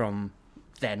from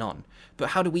then on. But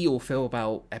how do we all feel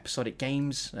about episodic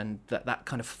games and that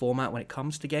kind of format when it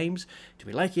comes to games? Do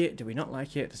we like it? Do we not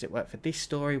like it? Does it work for this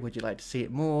story? Would you like to see it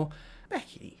more?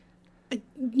 Becky. I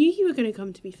knew you were going to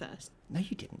come to me first. No,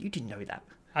 you didn't. You didn't know that.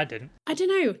 I didn't. I don't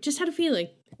know, just had a feeling.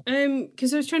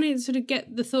 Because I was trying to sort of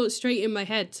get the thoughts straight in my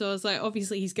head, so I was like,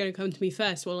 obviously he's going to come to me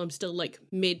first while I'm still, like,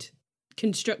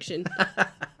 mid-construction.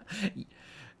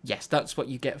 Yes, that's what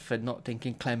you get for not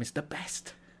thinking Clem is the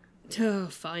best. Oh,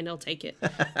 fine, I'll take it.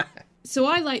 So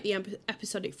I like the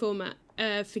episodic format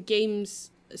for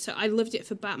games. So I loved it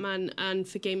for Batman and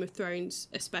for Game of Thrones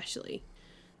especially.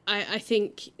 I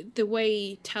think the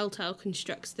way Telltale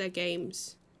constructs their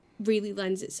games really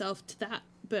lends itself to that,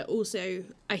 but also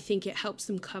I think it helps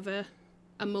them cover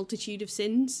a multitude of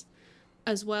sins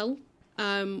as well,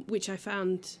 which I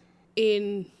found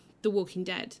in The Walking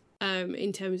Dead.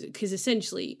 In terms of, because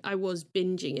essentially I was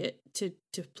binging it to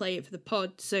play it for the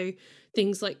pod, so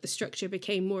things like the structure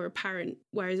became more apparent,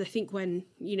 whereas I think when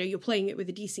you're playing it with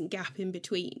a decent gap in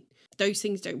between, those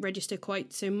things don't register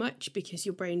quite so much because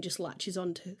your brain just latches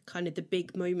onto kind of the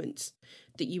big moments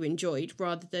that you enjoyed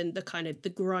rather than the kind of the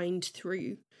grind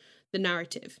through the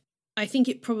narrative. I think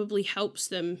it probably helps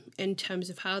them in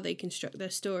terms of how they construct their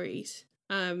stories,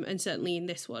 and certainly in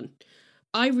this one.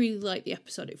 I really like the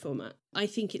episodic format. I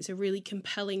think it's a really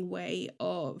compelling way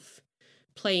of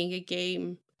playing a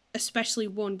game, especially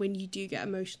one when you do get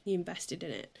emotionally invested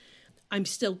in it. I'm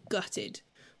still gutted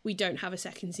we don't have a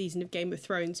second season of Game of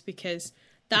Thrones because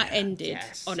that ended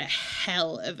on a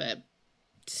hell of a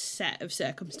set of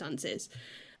circumstances.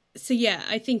 So yeah,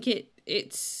 I think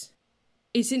it's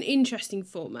an interesting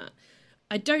format.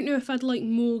 I don't know if I'd like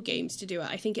more games to do it.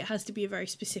 I think it has to be a very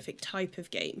specific type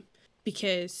of game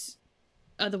because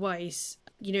otherwise,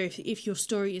 if your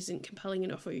story isn't compelling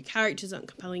enough or your characters aren't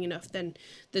compelling enough, then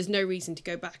there's no reason to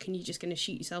go back and you're just going to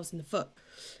shoot yourselves in the foot.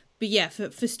 But yeah,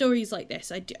 for stories like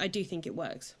this, I do think it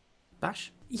works.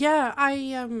 Bash? Yeah,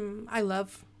 I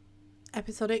love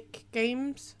episodic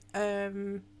games.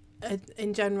 In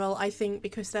general, I think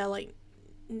because they're like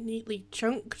neatly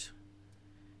chunked,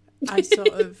 I sort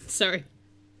of sorry,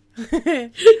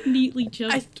 neatly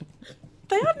chunked.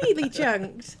 They are neatly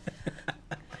chunked.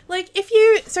 Like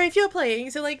if you're playing,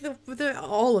 so like the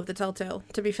all of the Telltale,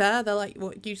 to be fair, they're like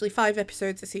usually 5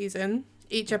 episodes a season.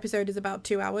 Each episode is about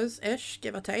 2 hours ish,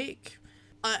 give or take.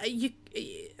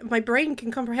 My brain can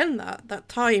comprehend that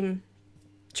time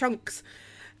chunks,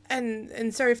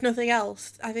 and so if nothing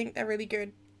else, I think they're really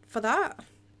good for that.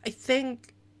 I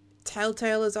think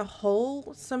Telltale as a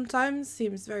whole sometimes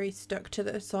seems very stuck to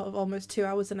the sort of almost 2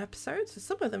 hours an episode. So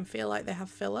some of them feel like they have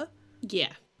filler.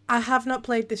 Yeah. I have not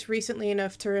played this recently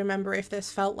enough to remember if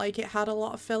this felt like it had a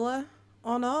lot of filler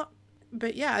or not.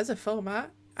 But yeah, as a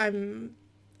format, I'm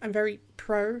very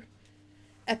pro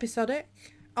episodic.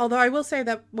 Although I will say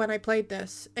that when I played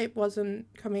this, it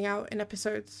wasn't coming out in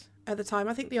episodes at the time.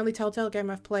 I think the only Telltale game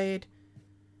I've played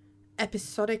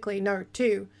episodically,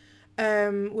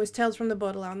 was Tales from the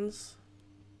Borderlands.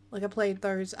 Like I played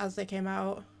those as they came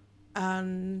out,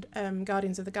 and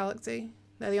Guardians of the Galaxy.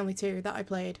 They're the only 2 that I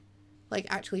played. Like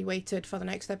actually waited for the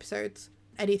next episodes.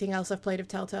 Anything else I've played of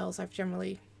Telltale's, I've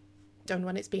generally done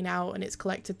when it's been out and it's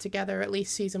collected together, at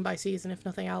least season by season, if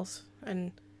nothing else.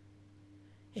 And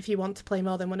if you want to play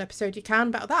more than one episode, you can.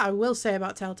 But that I will say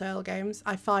about Telltale games,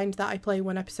 I find that I play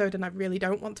one episode and I really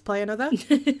don't want to play another.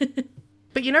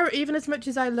 But even as much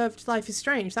as I loved Life is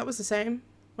Strange, that was the same.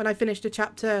 When I finished a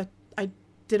chapter, I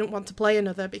didn't want to play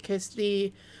another because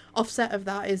the offset of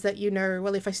that is that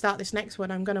well, if I start this next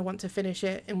one, I'm going to want to finish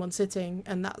it in one sitting,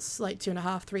 and that's like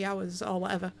 2.5, 3 hours or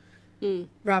whatever.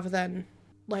 Rather than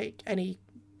like any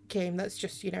game that's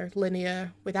just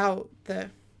linear without the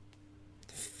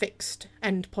fixed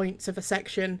end points of a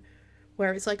section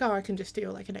where it's like, oh, I can just do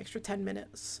like an extra 10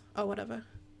 minutes or whatever.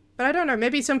 But I don't know,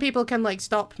 maybe some people can like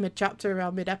stop mid-chapter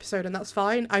or mid-episode and that's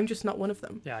fine. I'm just not one of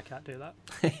them. Yeah, I can't do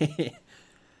that.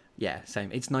 Yeah,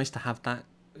 same. It's nice to have that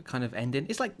kind of ending.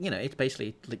 It's like, it's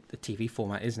basically like the TV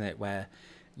format, isn't it? Where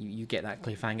you get that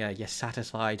cliffhanger, you're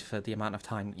satisfied for the amount of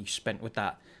time that you spent with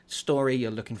that story,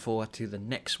 you're looking forward to the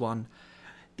next one.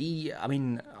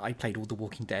 I played all the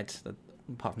Walking Dead,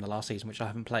 apart from the last season, which I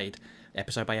haven't played,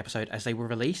 episode by episode as they were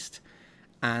released.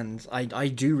 And I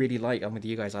do really like, I'm with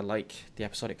you guys, I like the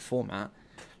episodic format.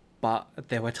 But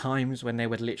there were times when there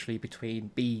would literally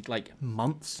be like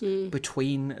months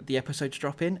between the episodes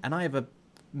dropping. And I have a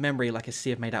memory like a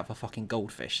sieve made out of a fucking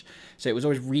goldfish. So it was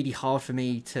always really hard for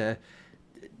me to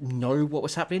know what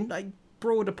was happening. Like,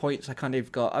 broader points, I kind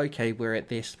of got, okay, we're at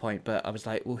this point. But I was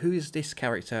like, well, who is this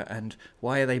character? And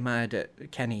why are they mad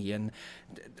at Kenny? And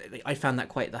I found that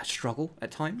quite a struggle at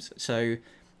times. So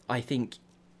I think,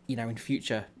 in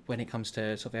future, when it comes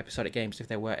to sort of episodic games, if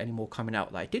there were any more coming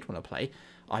out that I did want to play,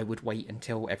 I would wait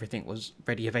until everything was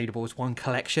ready, available as one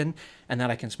collection, and then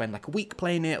I can spend like a week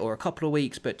playing it or a couple of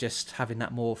weeks, but just having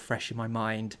that more fresh in my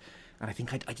mind, and I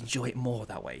think I'd enjoy it more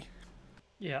that way.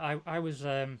 Yeah, I was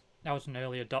an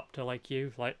early adopter like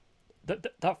you. Like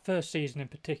that first season in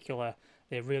particular,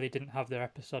 they really didn't have their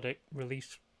episodic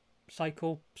release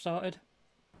cycle sorted.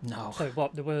 No. So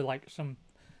there were like some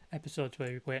episodes where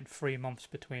we waited 3 months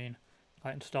between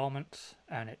like installments,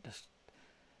 and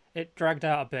it dragged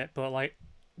out a bit, but like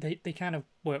they kind of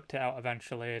worked it out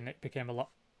eventually, and it became a lot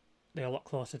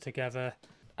closer together.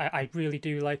 I really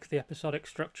do like the episodic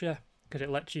structure because it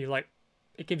lets you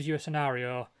it gives you a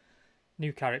scenario,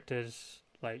 new characters,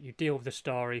 like you deal with the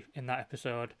story in that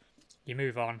episode, you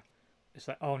move on. It's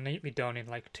like all neatly done in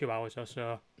like 2 hours or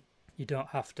so. You don't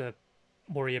have to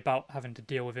worry about having to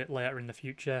deal with it later in the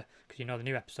future because the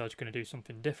new episode's going to do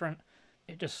something different.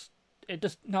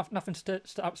 Nothing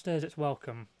outstays its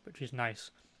welcome, which is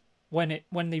nice. When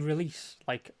they release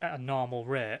like at a normal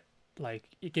rate,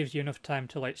 like it gives you enough time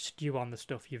to like stew on the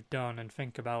stuff you've done and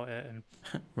think about it and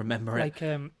remember it. Like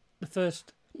the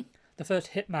first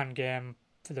Hitman game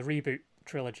for the reboot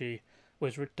trilogy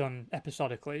was done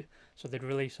episodically, so they'd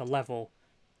release a level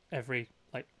every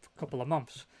like couple of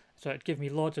months. So it'd give me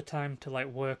loads of time to like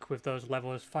work with those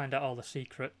levels, find out all the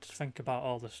secrets, think about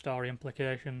all the story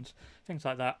implications, things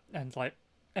like that. And like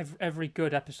every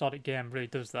good episodic game really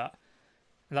does that.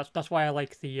 And that's why I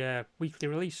like the weekly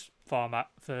release format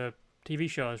for TV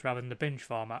shows rather than the binge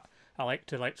format. I like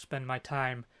to like spend my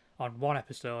time on one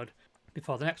episode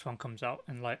before the next one comes out,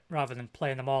 and like rather than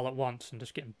playing them all at once and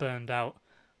just getting burned out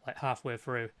like halfway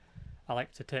through, I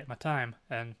like to take my time,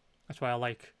 and that's why I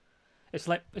like. It's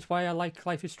why I like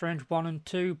Life is Strange 1 and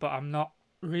 2, but I'm not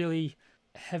really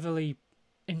heavily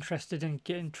interested in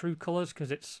getting True Colours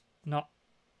because it's not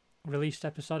released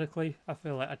episodically. I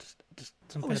feel like I just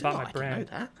something about my brain. I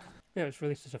didn't know that. Yeah, it was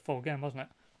released as a full game, wasn't it?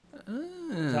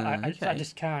 So I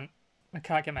just can't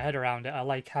get my head around it. I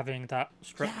like having that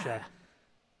structure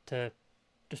to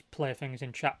just play things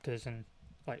in chapters, and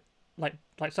like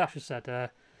Sasha said,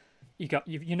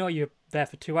 you're there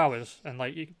for 2 hours, and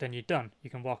then you're done. You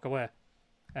can walk away.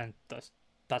 And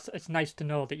it's nice to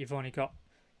know that you've only got,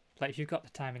 like, if you've got the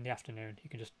time in the afternoon, you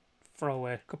can just throw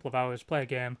away a couple of hours, play a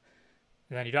game,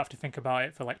 and then you don't have to think about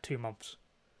it for like 2 months,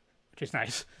 which is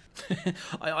nice.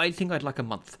 I think I'd like a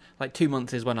month. Like 2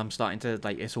 months is when I'm starting to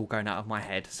like it's all going out of my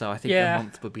head. So I think a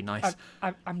month would be nice.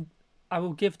 I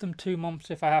will give them 2 months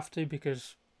if I have to,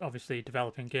 because obviously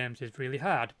developing games is really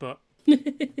hard. But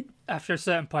after a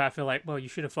certain point, I feel like, well, you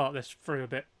should have thought this through a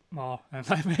bit more and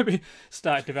like maybe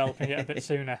started developing it a bit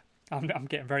sooner. I'm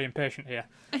getting very impatient here.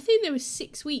 I think there was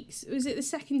 6 weeks. Was it the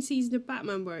second season of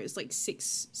Batman where it was like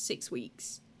six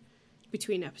weeks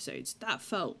between episodes? That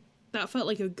felt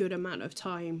like a good amount of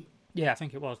time. Yeah, I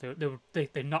think it was.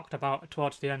 They knocked about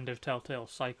towards the end of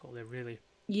Telltale's cycle. They really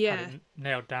had it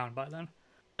nailed down by then.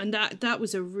 And that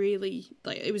was a really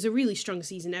strong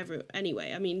season ever.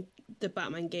 Anyway, I mean, the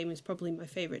Batman game is probably my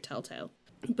favourite Telltale,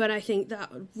 but I think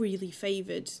that really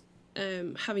favoured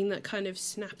having that kind of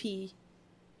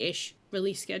snappy-ish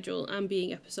release schedule and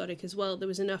being episodic as well. There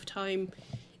was enough time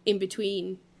in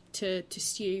between to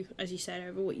stew, as you said,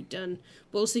 over what you'd done,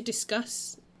 but also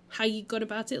discuss how you got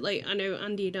about it. Like, I know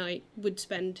Andy and I would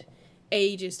spend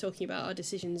ages talking about our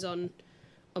decisions on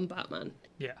Batman.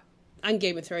 Yeah. And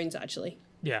Game of Thrones, actually.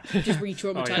 Yeah. Just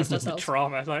re-traumatized ourselves.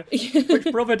 Trauma. Like,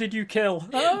 which brother did you kill?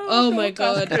 Oh my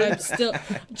god, I'm still...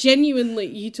 Genuinely,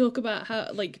 you talk about how,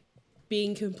 like,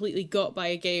 being completely got by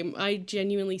a game. I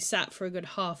genuinely sat for a good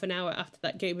half an hour after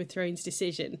that Game of Thrones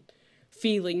decision,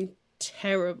 feeling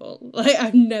terrible. Like,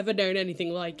 I've never known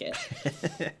anything like it.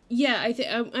 Yeah, I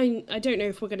think I don't know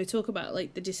if we're going to talk about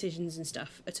like the decisions and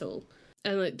stuff at all,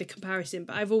 and like the comparison.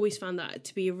 But I've always found that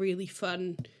to be a really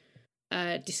fun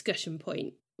discussion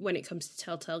point when it comes to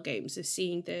Telltale games, of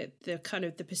seeing the kind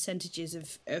of the percentages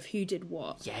of who did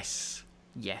what. Yes.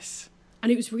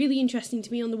 And it was really interesting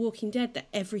to me on The Walking Dead that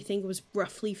everything was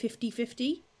roughly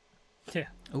 50-50. Yeah.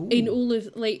 Ooh. In all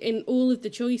of the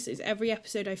choices. Every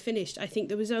episode I finished, I think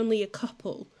there was only a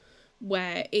couple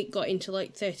where it got into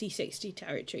like 30-60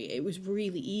 territory. It was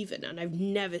really even, and I've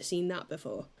never seen that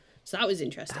before. So that was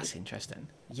interesting. That's interesting.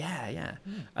 Yeah.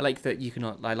 I like that you can.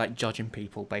 I like judging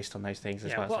people based on those things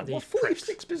as well. What It's are like,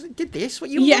 these 46% did this? What,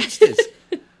 you Yeah. monsters?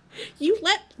 You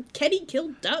let Kenny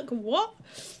kill Duck? What?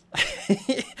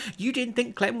 You didn't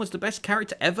think Clem was the best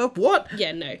character ever? What?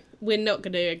 Yeah, no. We're not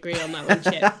going to agree on that one,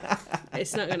 Chip.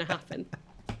 It's not going to happen.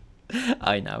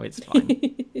 I know, it's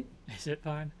fine. Is it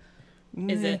fine?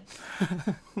 Is it?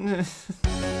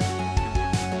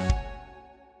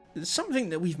 Something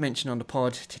that we've mentioned on the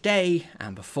pod today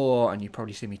and before, and you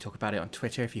probably see me talk about it on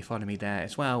Twitter if you follow me there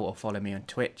as well, or follow me on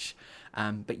Twitch.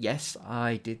 But yes,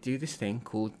 I did do this thing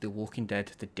called The Walking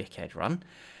Dead The Dickhead Run.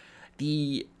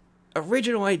 The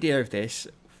original idea of this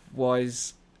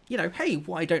was, you know, hey,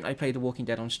 why don't I play The Walking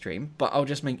Dead on stream? But I'll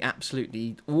just make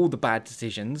absolutely all the bad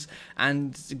decisions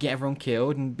and get everyone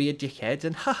killed and be a dickhead,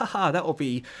 and that'll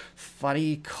be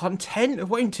funny content,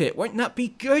 won't it? Won't that be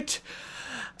good?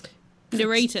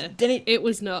 Narrator. Then it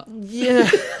was not. Yeah.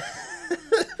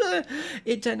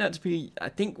 It turned out to be, I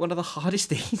think, one of the hardest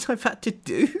things I've had to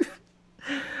do.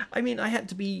 I mean, I had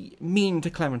to be mean to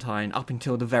Clementine up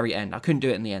until the very end. I couldn't do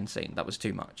it in the end scene. That was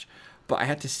too much. But I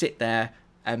had to sit there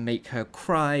and make her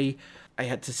cry. I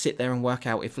had to sit there and work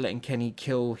out if letting Kenny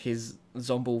kill his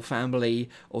zombie family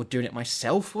or doing it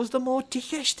myself was the more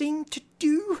dickish thing to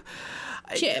do.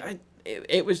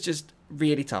 It was just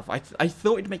really tough. I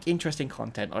thought it'd make interesting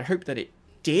content. I hope that it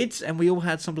did, and we all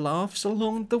had some laughs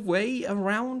along the way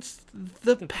around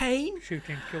the pain.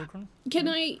 Shooting children. Can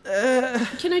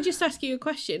I just ask you a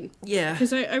question? Yeah.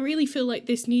 Because I really feel like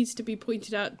this needs to be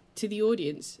pointed out to the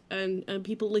audience and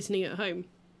people listening at home.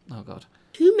 Oh, God.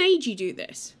 Who made you do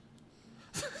this?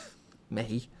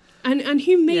 Me. And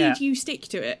who made you stick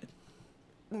to it?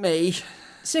 Me.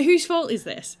 So whose fault is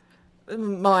this?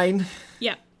 Mine.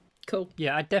 Yeah. Cool.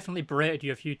 Yeah, I definitely berated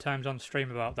you a few times on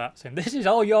stream about that, saying, this is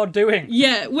all you're doing.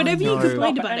 Yeah, whenever you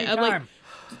complained Stop about at it, any I'm like, time.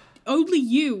 only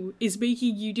you is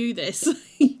making you do this.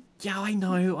 Yeah, I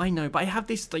know, but I have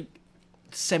this, like,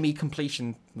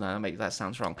 semi-completion... No, mate, that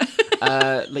sounds wrong.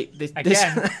 Like, this...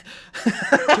 Again,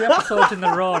 2 episodes in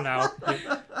the row now, we've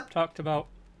talked about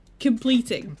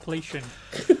completion.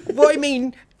 What I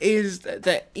mean is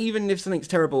that even if something's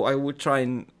terrible, I would try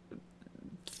and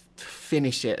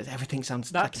finish it. Everything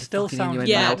sounds that like still sounds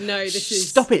no, this is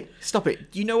stop it.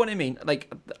 You know what I mean?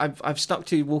 Like, I've stuck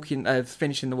to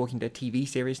finishing the Walking Dead TV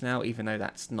series now, even though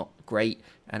that's not great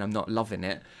and I'm not loving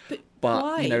it. But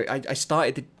why? you know, I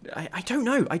started I don't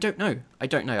know.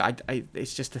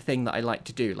 It's just a thing that I like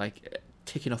to do, like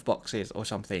ticking off boxes or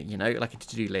something, you know, like a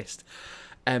to-do list.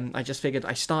 I just figured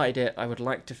I started it, I would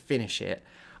like to finish it.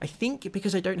 I think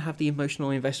because I don't have the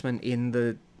emotional investment in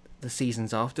the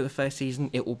seasons after the first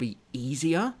season, it will be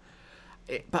easier.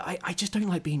 But I just don't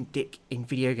like being dick in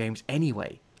video games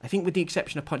anyway. I think with the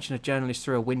exception of punching a journalist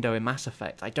through a window in Mass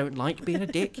Effect, I don't like being a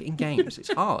dick in games.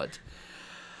 It's hard.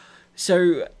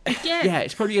 So, yeah,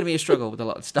 it's probably going to be a struggle with a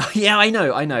lot of stuff. Yeah, I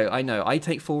know. I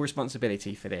take full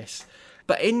responsibility for this.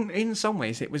 But in some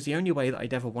ways, it was the only way that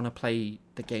I'd ever want to play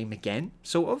the game again,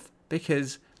 sort of.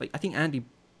 Because, like, I think Andy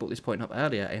brought this point up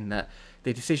earlier in that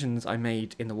the decisions I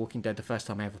made in The Walking Dead the first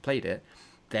time I ever played it,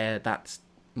 that's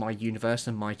my universe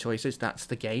and my choices. That's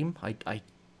the game. I'm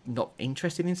not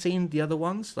interested in seeing the other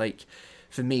ones. Like,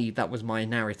 for me, that was my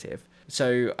narrative.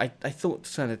 So I thought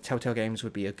sort of Telltale Games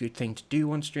would be a good thing to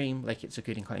do on stream. Like, it's a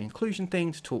good inclusion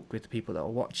thing to talk with the people that are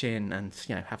watching and,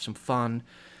 you know, have some fun.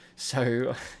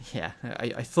 So, yeah,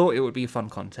 I thought it would be fun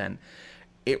content.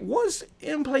 It was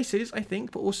in places, I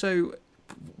think, but also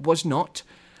was not.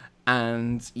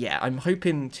 And yeah, I'm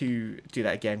hoping to do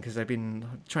that again because I've been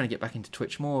trying to get back into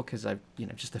Twitch more because I've, you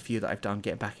know, just a few that I've done,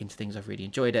 getting back into things, I've really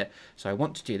enjoyed it. So I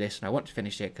want to do this and I want to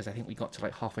finish it because I think we got to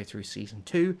like halfway through season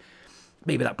 2.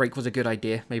 Maybe that break was a good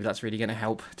idea. Maybe that's really going to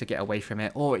help to get away from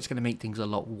it, or it's going to make things a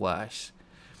lot worse.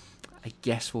 I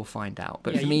guess we'll find out.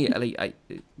 But for me,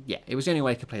 it was the only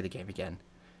way I could play the game again.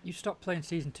 You stopped playing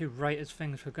season 2 right as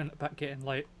things were back getting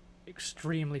like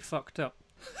extremely fucked up.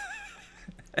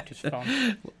 Which is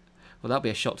fun. Well, that'll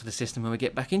be a shot to the system when we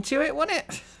get back into it, won't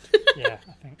it? Yeah,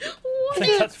 I think. I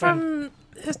think that's From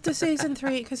the season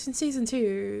 3, because in season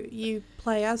 2 you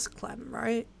play as Clem,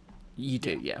 right? You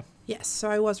do, yeah. Yes, so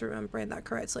I was remembering that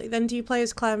correctly. Then do you play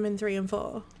as Clem in 3 and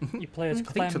 4? You play as think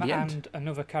Clem to the end. and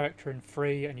another character in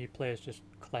 3, and you play as just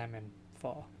Clem in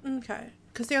 4. Okay.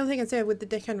 Because the only thing I'd say with the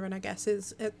Dickhead run, I guess,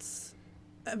 is it's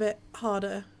a bit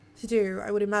harder to do,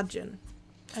 I would imagine,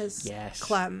 as Yes.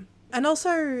 Clem. And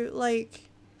also, like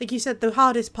you said, the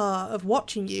hardest part of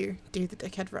watching you do the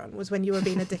Dickhead run was when you were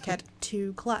being a dickhead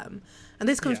to Clem. And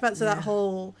this comes Yeah. back to that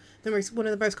whole... one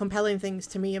of the most compelling things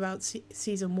to me about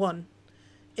season 1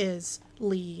 is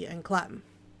Lee and Clem.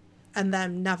 And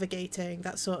them navigating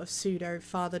that sort of pseudo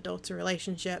father-daughter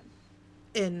relationship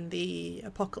in the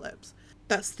apocalypse.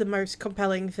 That's the most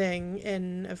compelling thing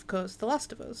in, of course, The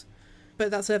Last of Us.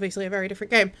 But that's obviously a very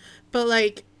different game. But,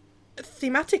 like,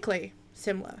 thematically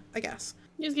similar, I guess.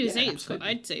 I was going to say, absolutely.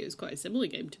 I'd say it was quite a similar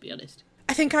game, to be honest.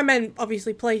 I think I meant,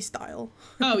 obviously, play style.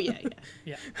 Oh, yeah.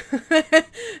 Yeah.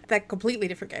 They're completely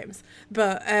different games.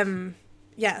 But,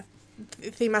 yeah,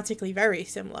 thematically very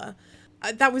similar.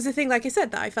 That was the thing, like I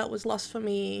said, that I felt was lost for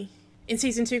me in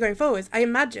season 2 going forwards. I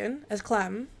imagine, as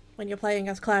Clem, when you're playing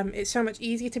as Clem, it's so much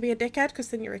easier to be a dickhead because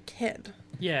then you're a kid.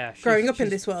 Yeah. Growing up in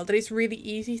this world, that it's really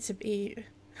easy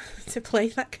to play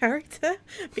that character,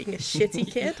 being a shitty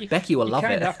kid. Becky will You love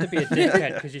kind it. of have to be a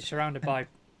dickhead because you're surrounded by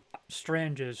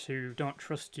strangers who don't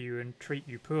trust you and treat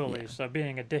you poorly. Yeah. So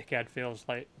being a dickhead feels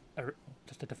like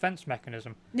just a defense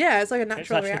mechanism. Yeah, it's like a It's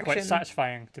natural actually reaction. quite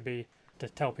satisfying to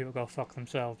tell people to go fuck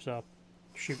themselves or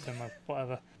shoot them or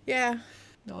whatever. Yeah.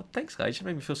 Oh, thanks, guys. You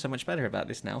made me feel so much better about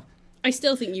this now. I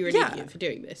still think you're an Yeah. idiot for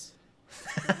doing this.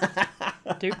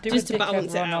 Do Just a to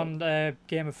balance dickhead it run out. on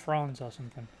Game of Thrones or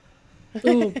something.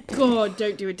 Oh, God,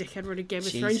 don't do a dickhead run of Game of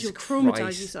Thrones. Jesus You'll traumatise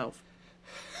Christ. yourself.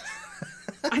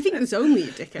 I think there's only a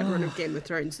dickhead run of Game of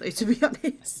Thrones, though, to be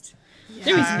honest.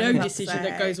 There is I no would have to decision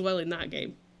that say. goes well in that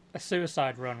game. A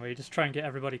suicide run where you just try and get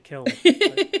everybody killed.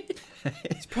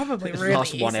 It's probably really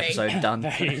Last easy. one episode done.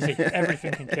 Very easy.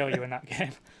 Everything can kill you in that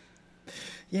game.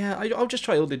 Yeah, I'll just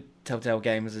try all the Telltale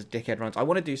games as dickhead runs. I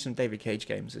want to do some David Cage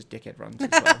games as dickhead runs as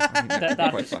well. I think that'd be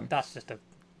quite fun. That's just a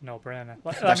no-brainer.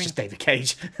 That's just David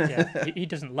Cage. Yeah, he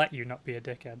doesn't let you not be a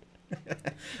dickhead.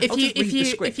 If I'll you just read the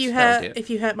script, that'll do it. if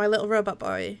you hurt my little robot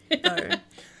boy, though,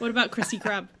 What about Krusty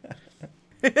Krab?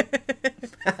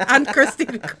 and Krusty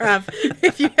the Krab,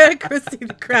 if you hurt Krusty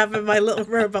the Krab and my little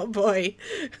robot boy,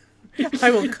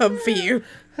 I will come for you.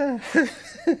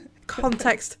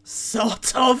 Context,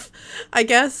 sort of, I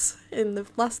guess, in the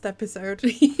last episode for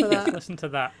that. Listen to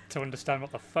that to understand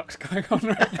what the fuck's going on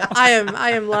right now.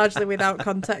 I am largely without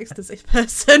context as a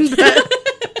person,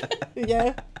 but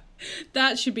yeah.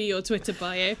 That should be your Twitter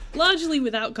bio. Largely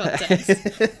without context.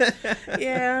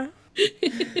 Yeah.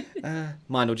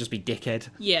 Mine will just be dickhead.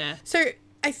 Yeah. So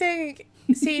I think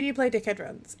seeing you play Dickhead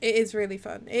runs, it is really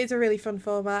fun. It is a really fun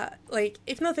format. Like,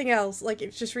 if nothing else, like,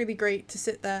 it's just really great to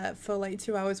sit there for like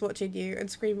 2 hours watching you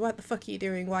and scream, "What the fuck are you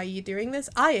doing? Why are you doing this?"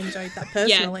 I enjoyed that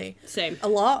personally Yeah, same. a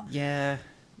lot. Yeah.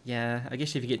 I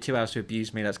guess if you get 2 hours to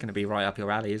abuse me, that's going to be right up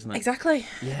your alley, isn't it? Exactly.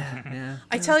 Yeah.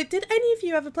 I tell you, did any of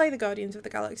you ever play the Guardians of the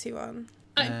Galaxy one?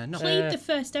 I no. played the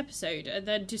first episode and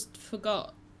then just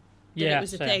forgot that Yeah, it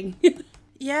was a same. thing.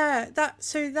 Yeah,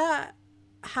 that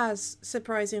has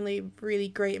surprisingly really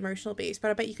great emotional beats, but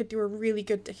I bet you could do a really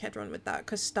good dickhead run with that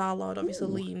because Star-Lord obviously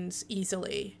leans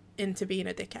easily into being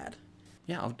a dickhead.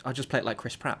 Yeah, I'll just play it like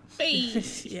Chris Pratt. Hey.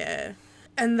 Yeah.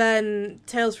 And then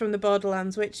Tales from the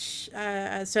Borderlands, which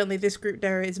certainly this group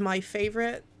there is my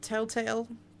favourite Telltale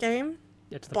game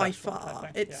It's the by best one, I far.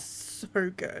 think, It's so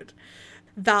good.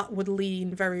 That would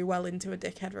lean very well into a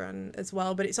dickhead run as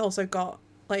well, but it's also got,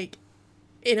 like,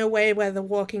 in a way where The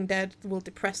Walking Dead will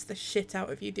depress the shit out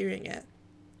of you doing it.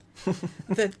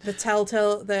 the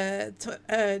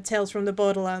Tales from the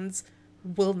Borderlands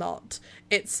will not.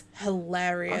 It's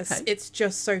hilarious. Okay. It's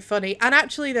just so funny. And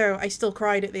actually, though, I still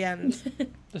cried at the end.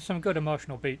 There's some good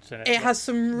emotional beats in it. It but has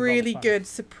some really fun. good,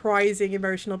 surprising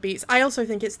emotional beats. I also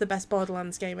think it's the best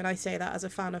Borderlands game, and I say that as a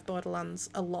fan of Borderlands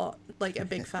a lot. Like, a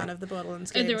big fan of the Borderlands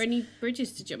Are games. there any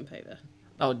bridges to jump over?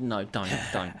 Oh, no, don't.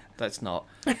 That's not.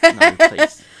 No,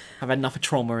 please. I've had enough of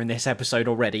trauma in this episode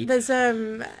already. There's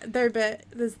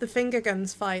there's the finger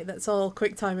guns fight that's all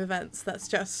quick time events. That's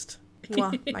just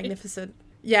magnificent.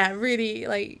 Yeah, really,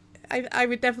 like, I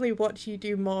would definitely watch you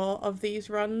do more of these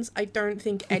runs. I don't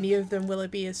think any of them will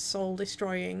be as soul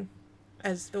destroying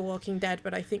as The Walking Dead,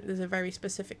 but I think there's a very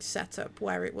specific setup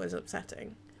where it was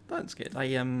upsetting. That's good.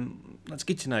 That's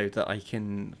good to know that I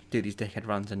can do these dickhead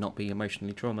runs and not be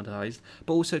emotionally traumatized,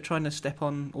 but also trying to step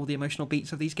on all the emotional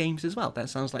beats of these games as well. That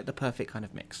sounds like the perfect kind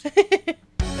of mix.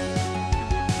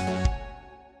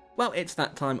 Well, it's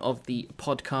that time of the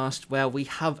podcast where we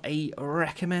have a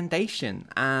recommendation,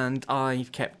 and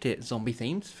I've kept it zombie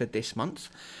themed for this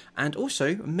month, and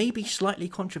also, maybe slightly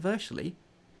controversially,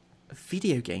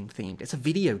 video game themed. It's a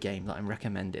video game that I'm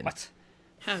recommending. What?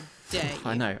 How dare you?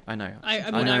 I know. I mean, I I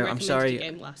know. recommended I'm sorry. a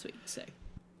game last week, so...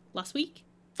 Last week?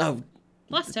 Oh,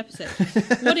 Last episode.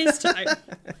 What is time?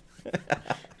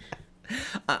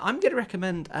 I'm going to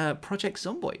recommend Project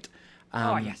Zomboid.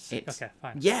 Oh, yes. Okay,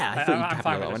 fine. Yeah, I thought you'd I'm have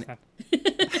fine a with look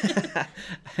this,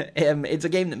 on man. It's a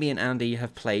game that me and Andy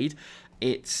have played.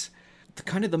 It's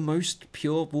kind of the most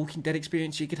pure Walking Dead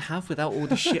experience you could have without all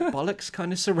the shit bollocks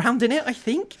kind of surrounding it, I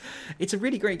think. It's a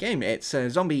really great game. It's a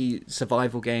zombie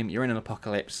survival game. You're in an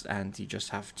apocalypse and you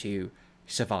just have to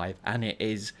survive. And it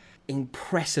is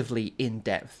impressively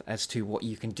in-depth as to what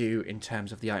you can do in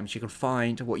terms of the items you can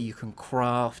find, what you can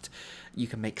craft. You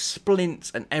can make splints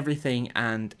and everything,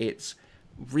 and it's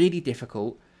really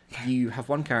difficult. You have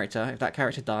one character. If that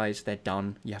character dies, they're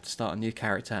done. You have to start a new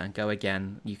character and go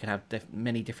again. You can have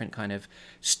many different kind of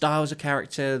styles of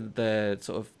character, the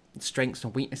sort of strengths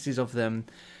and weaknesses of them.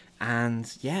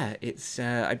 And yeah, it's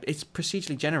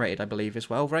procedurally generated, I believe, as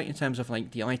well, right? In terms of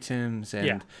like the items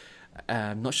and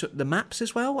not sure the maps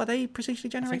as well. Are they procedurally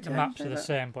generated? I think the maps are the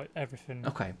same, but everything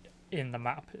in the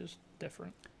map is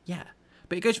different. Yeah.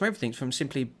 But it goes from everything from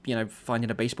simply,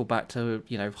 finding a baseball bat to,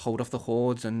 hold off the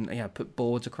hordes and, put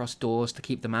boards across doors to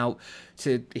keep them out,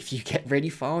 to, if you get really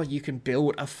far, you can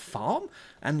build a farm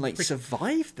and,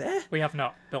 survive there. We have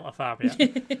not built a farm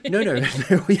yet. No,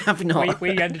 we have not.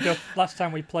 We ended up, last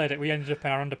time we played it, we ended up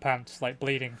in our underpants,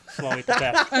 bleeding slowly to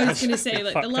death. I was going to say,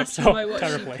 the last time I watched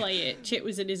you play it, Chip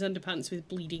was in his underpants with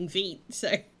bleeding feet,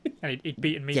 so... And he'd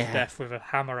beaten me to death with a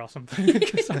hammer or something,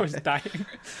 because I was dying.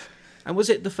 And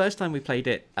was it the first time we played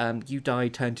it, you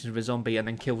died, turned into a zombie, and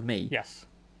then killed me? Yes.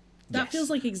 That feels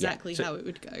like exactly how it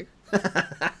would go.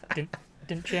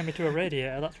 Didn't chain me to a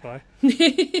radiator, that's why.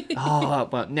 Oh,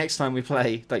 well, next time we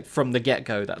play, from the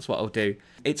get-go, that's what I'll do.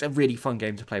 It's a really fun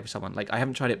game to play with someone. I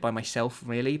haven't tried it by myself,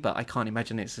 really, but I can't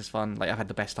imagine it's as fun. I've had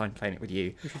the best time playing it with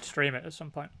you. We should stream it at some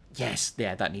point. Yes,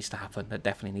 yeah, that needs to happen. That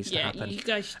definitely needs to happen. Yeah, you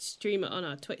guys should stream it on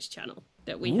our Twitch channel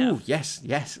that we have. Ooh,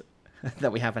 yes.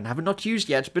 That we haven't not used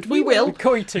yet, but we will. We're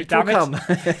going to, damn it. Come.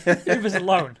 Leave us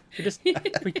alone.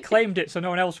 We claimed it so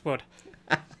no one else would.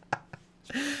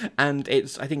 And I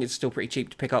think it's still pretty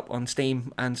cheap to pick up on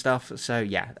Steam and stuff. So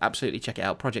yeah, absolutely check it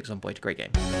out. Project Zomboid, great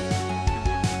game.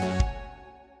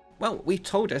 Well, we've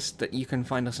told us that you can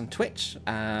find us on Twitch. You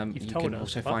can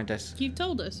also find us. You've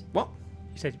told us. What?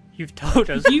 You said you've told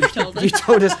us. You've told us. You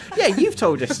told us. Yeah, you've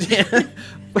told us. Yeah.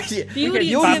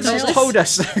 The audience has told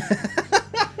us.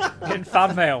 Getting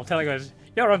fan mail telling us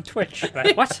you're on Twitch.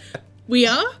 But what? We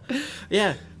are?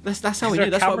 Yeah, that's how we do.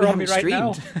 do. That's why we haven't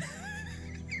streamed.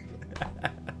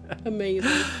 Amazing.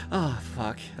 Oh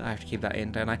fuck! I have to keep that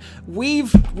in, don't I? Wait,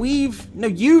 who?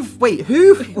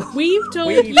 We've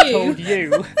told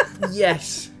you.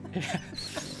 Yes.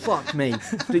 Fuck me.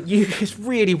 That you is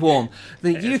really warm.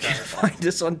 That you can find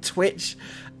us on Twitch.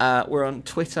 We're on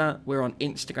Twitter. We're on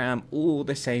Instagram. All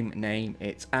the same name.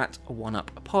 It's at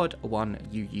OneUpPod.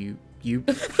 1UUU.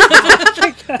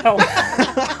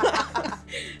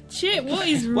 Shit, what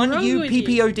is wrong with you?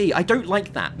 1UPPOD. I don't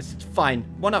like that. It's fine.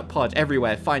 OneUpPod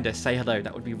everywhere. Find us. Say hello.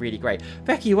 That would be really great.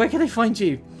 Becky, where can they find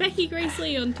you? Becky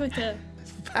Gracely on Twitter.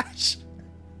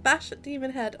 Bash at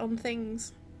Demon Head on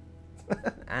things.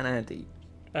 And Andy.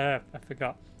 I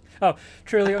forgot. Oh,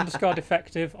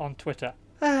 truly_defective on Twitter.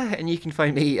 And you can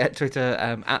find me at Twitter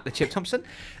at the Chip Thompson.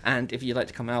 And if you'd like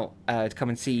to come out, come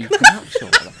and see, come and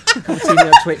see me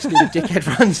on Twitch. Do the dickhead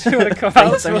runs. You want to come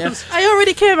out? I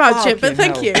already came out, Chip, but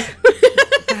thank you.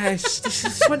 Yes,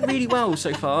 this went really well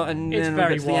so far, and it's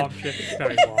very warm. Chip. It's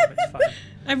very warm. It's fine.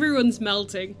 Everyone's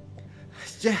melting.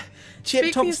 Yeah,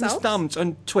 Chip Thompson's thumbs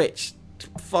on Twitch.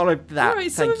 Follow that. All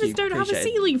right, some Thank of us you. don't have a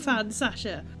ceiling fan,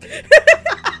 Sasha.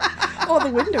 Or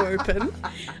the window open.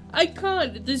 I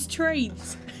can't. There's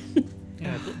trains.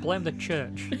 Yeah, blame the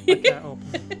church.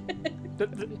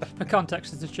 The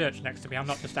context is the church next to me. I'm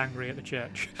not just angry at the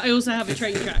church. I also have a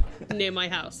train track near my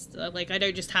house. I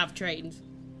don't just have trains.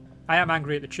 I am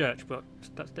angry at the church, but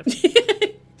that's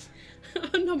different.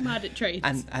 I'm not mad at trains.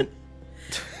 And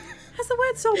has the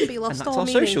word zombie lost all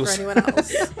meaning socials. for anyone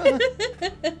else?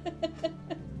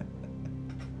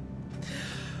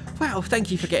 Well, thank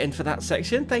you for getting for that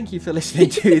section. Thank you for listening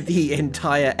to the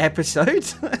entire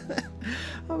episode.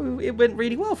 It went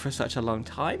really well for such a long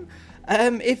time.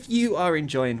 If you are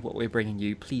enjoying what we're bringing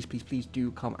you, please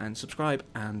do come and subscribe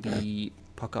and the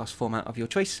podcast format of your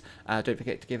choice. Don't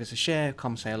forget to give us a share,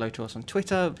 come say hello to us on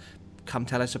Twitter, come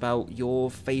tell us about your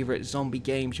favourite zombie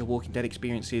games, your Walking Dead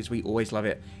experiences. We always love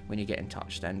it when you get in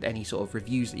touch, and any sort of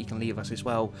reviews that you can leave us as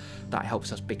well, that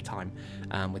helps us big time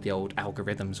with the old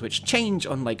algorithms, which change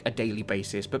on like a daily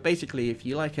basis. But basically, if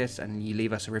you like us and you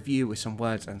leave us a review with some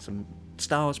words and some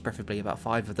stars, preferably about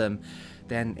 5 of them,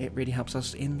 then it really helps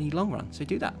us in the long run. So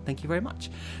do that. Thank you very much.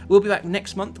 We'll be back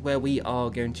next month where we are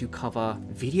going to cover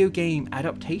video game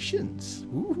adaptations.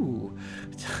 Ooh,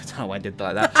 I don't know why I did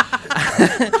like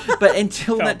that. But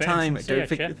until that time, don't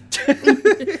forget.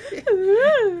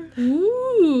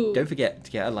 Don't forget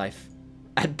to get a life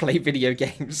and play video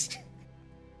games.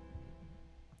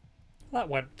 That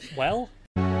went well.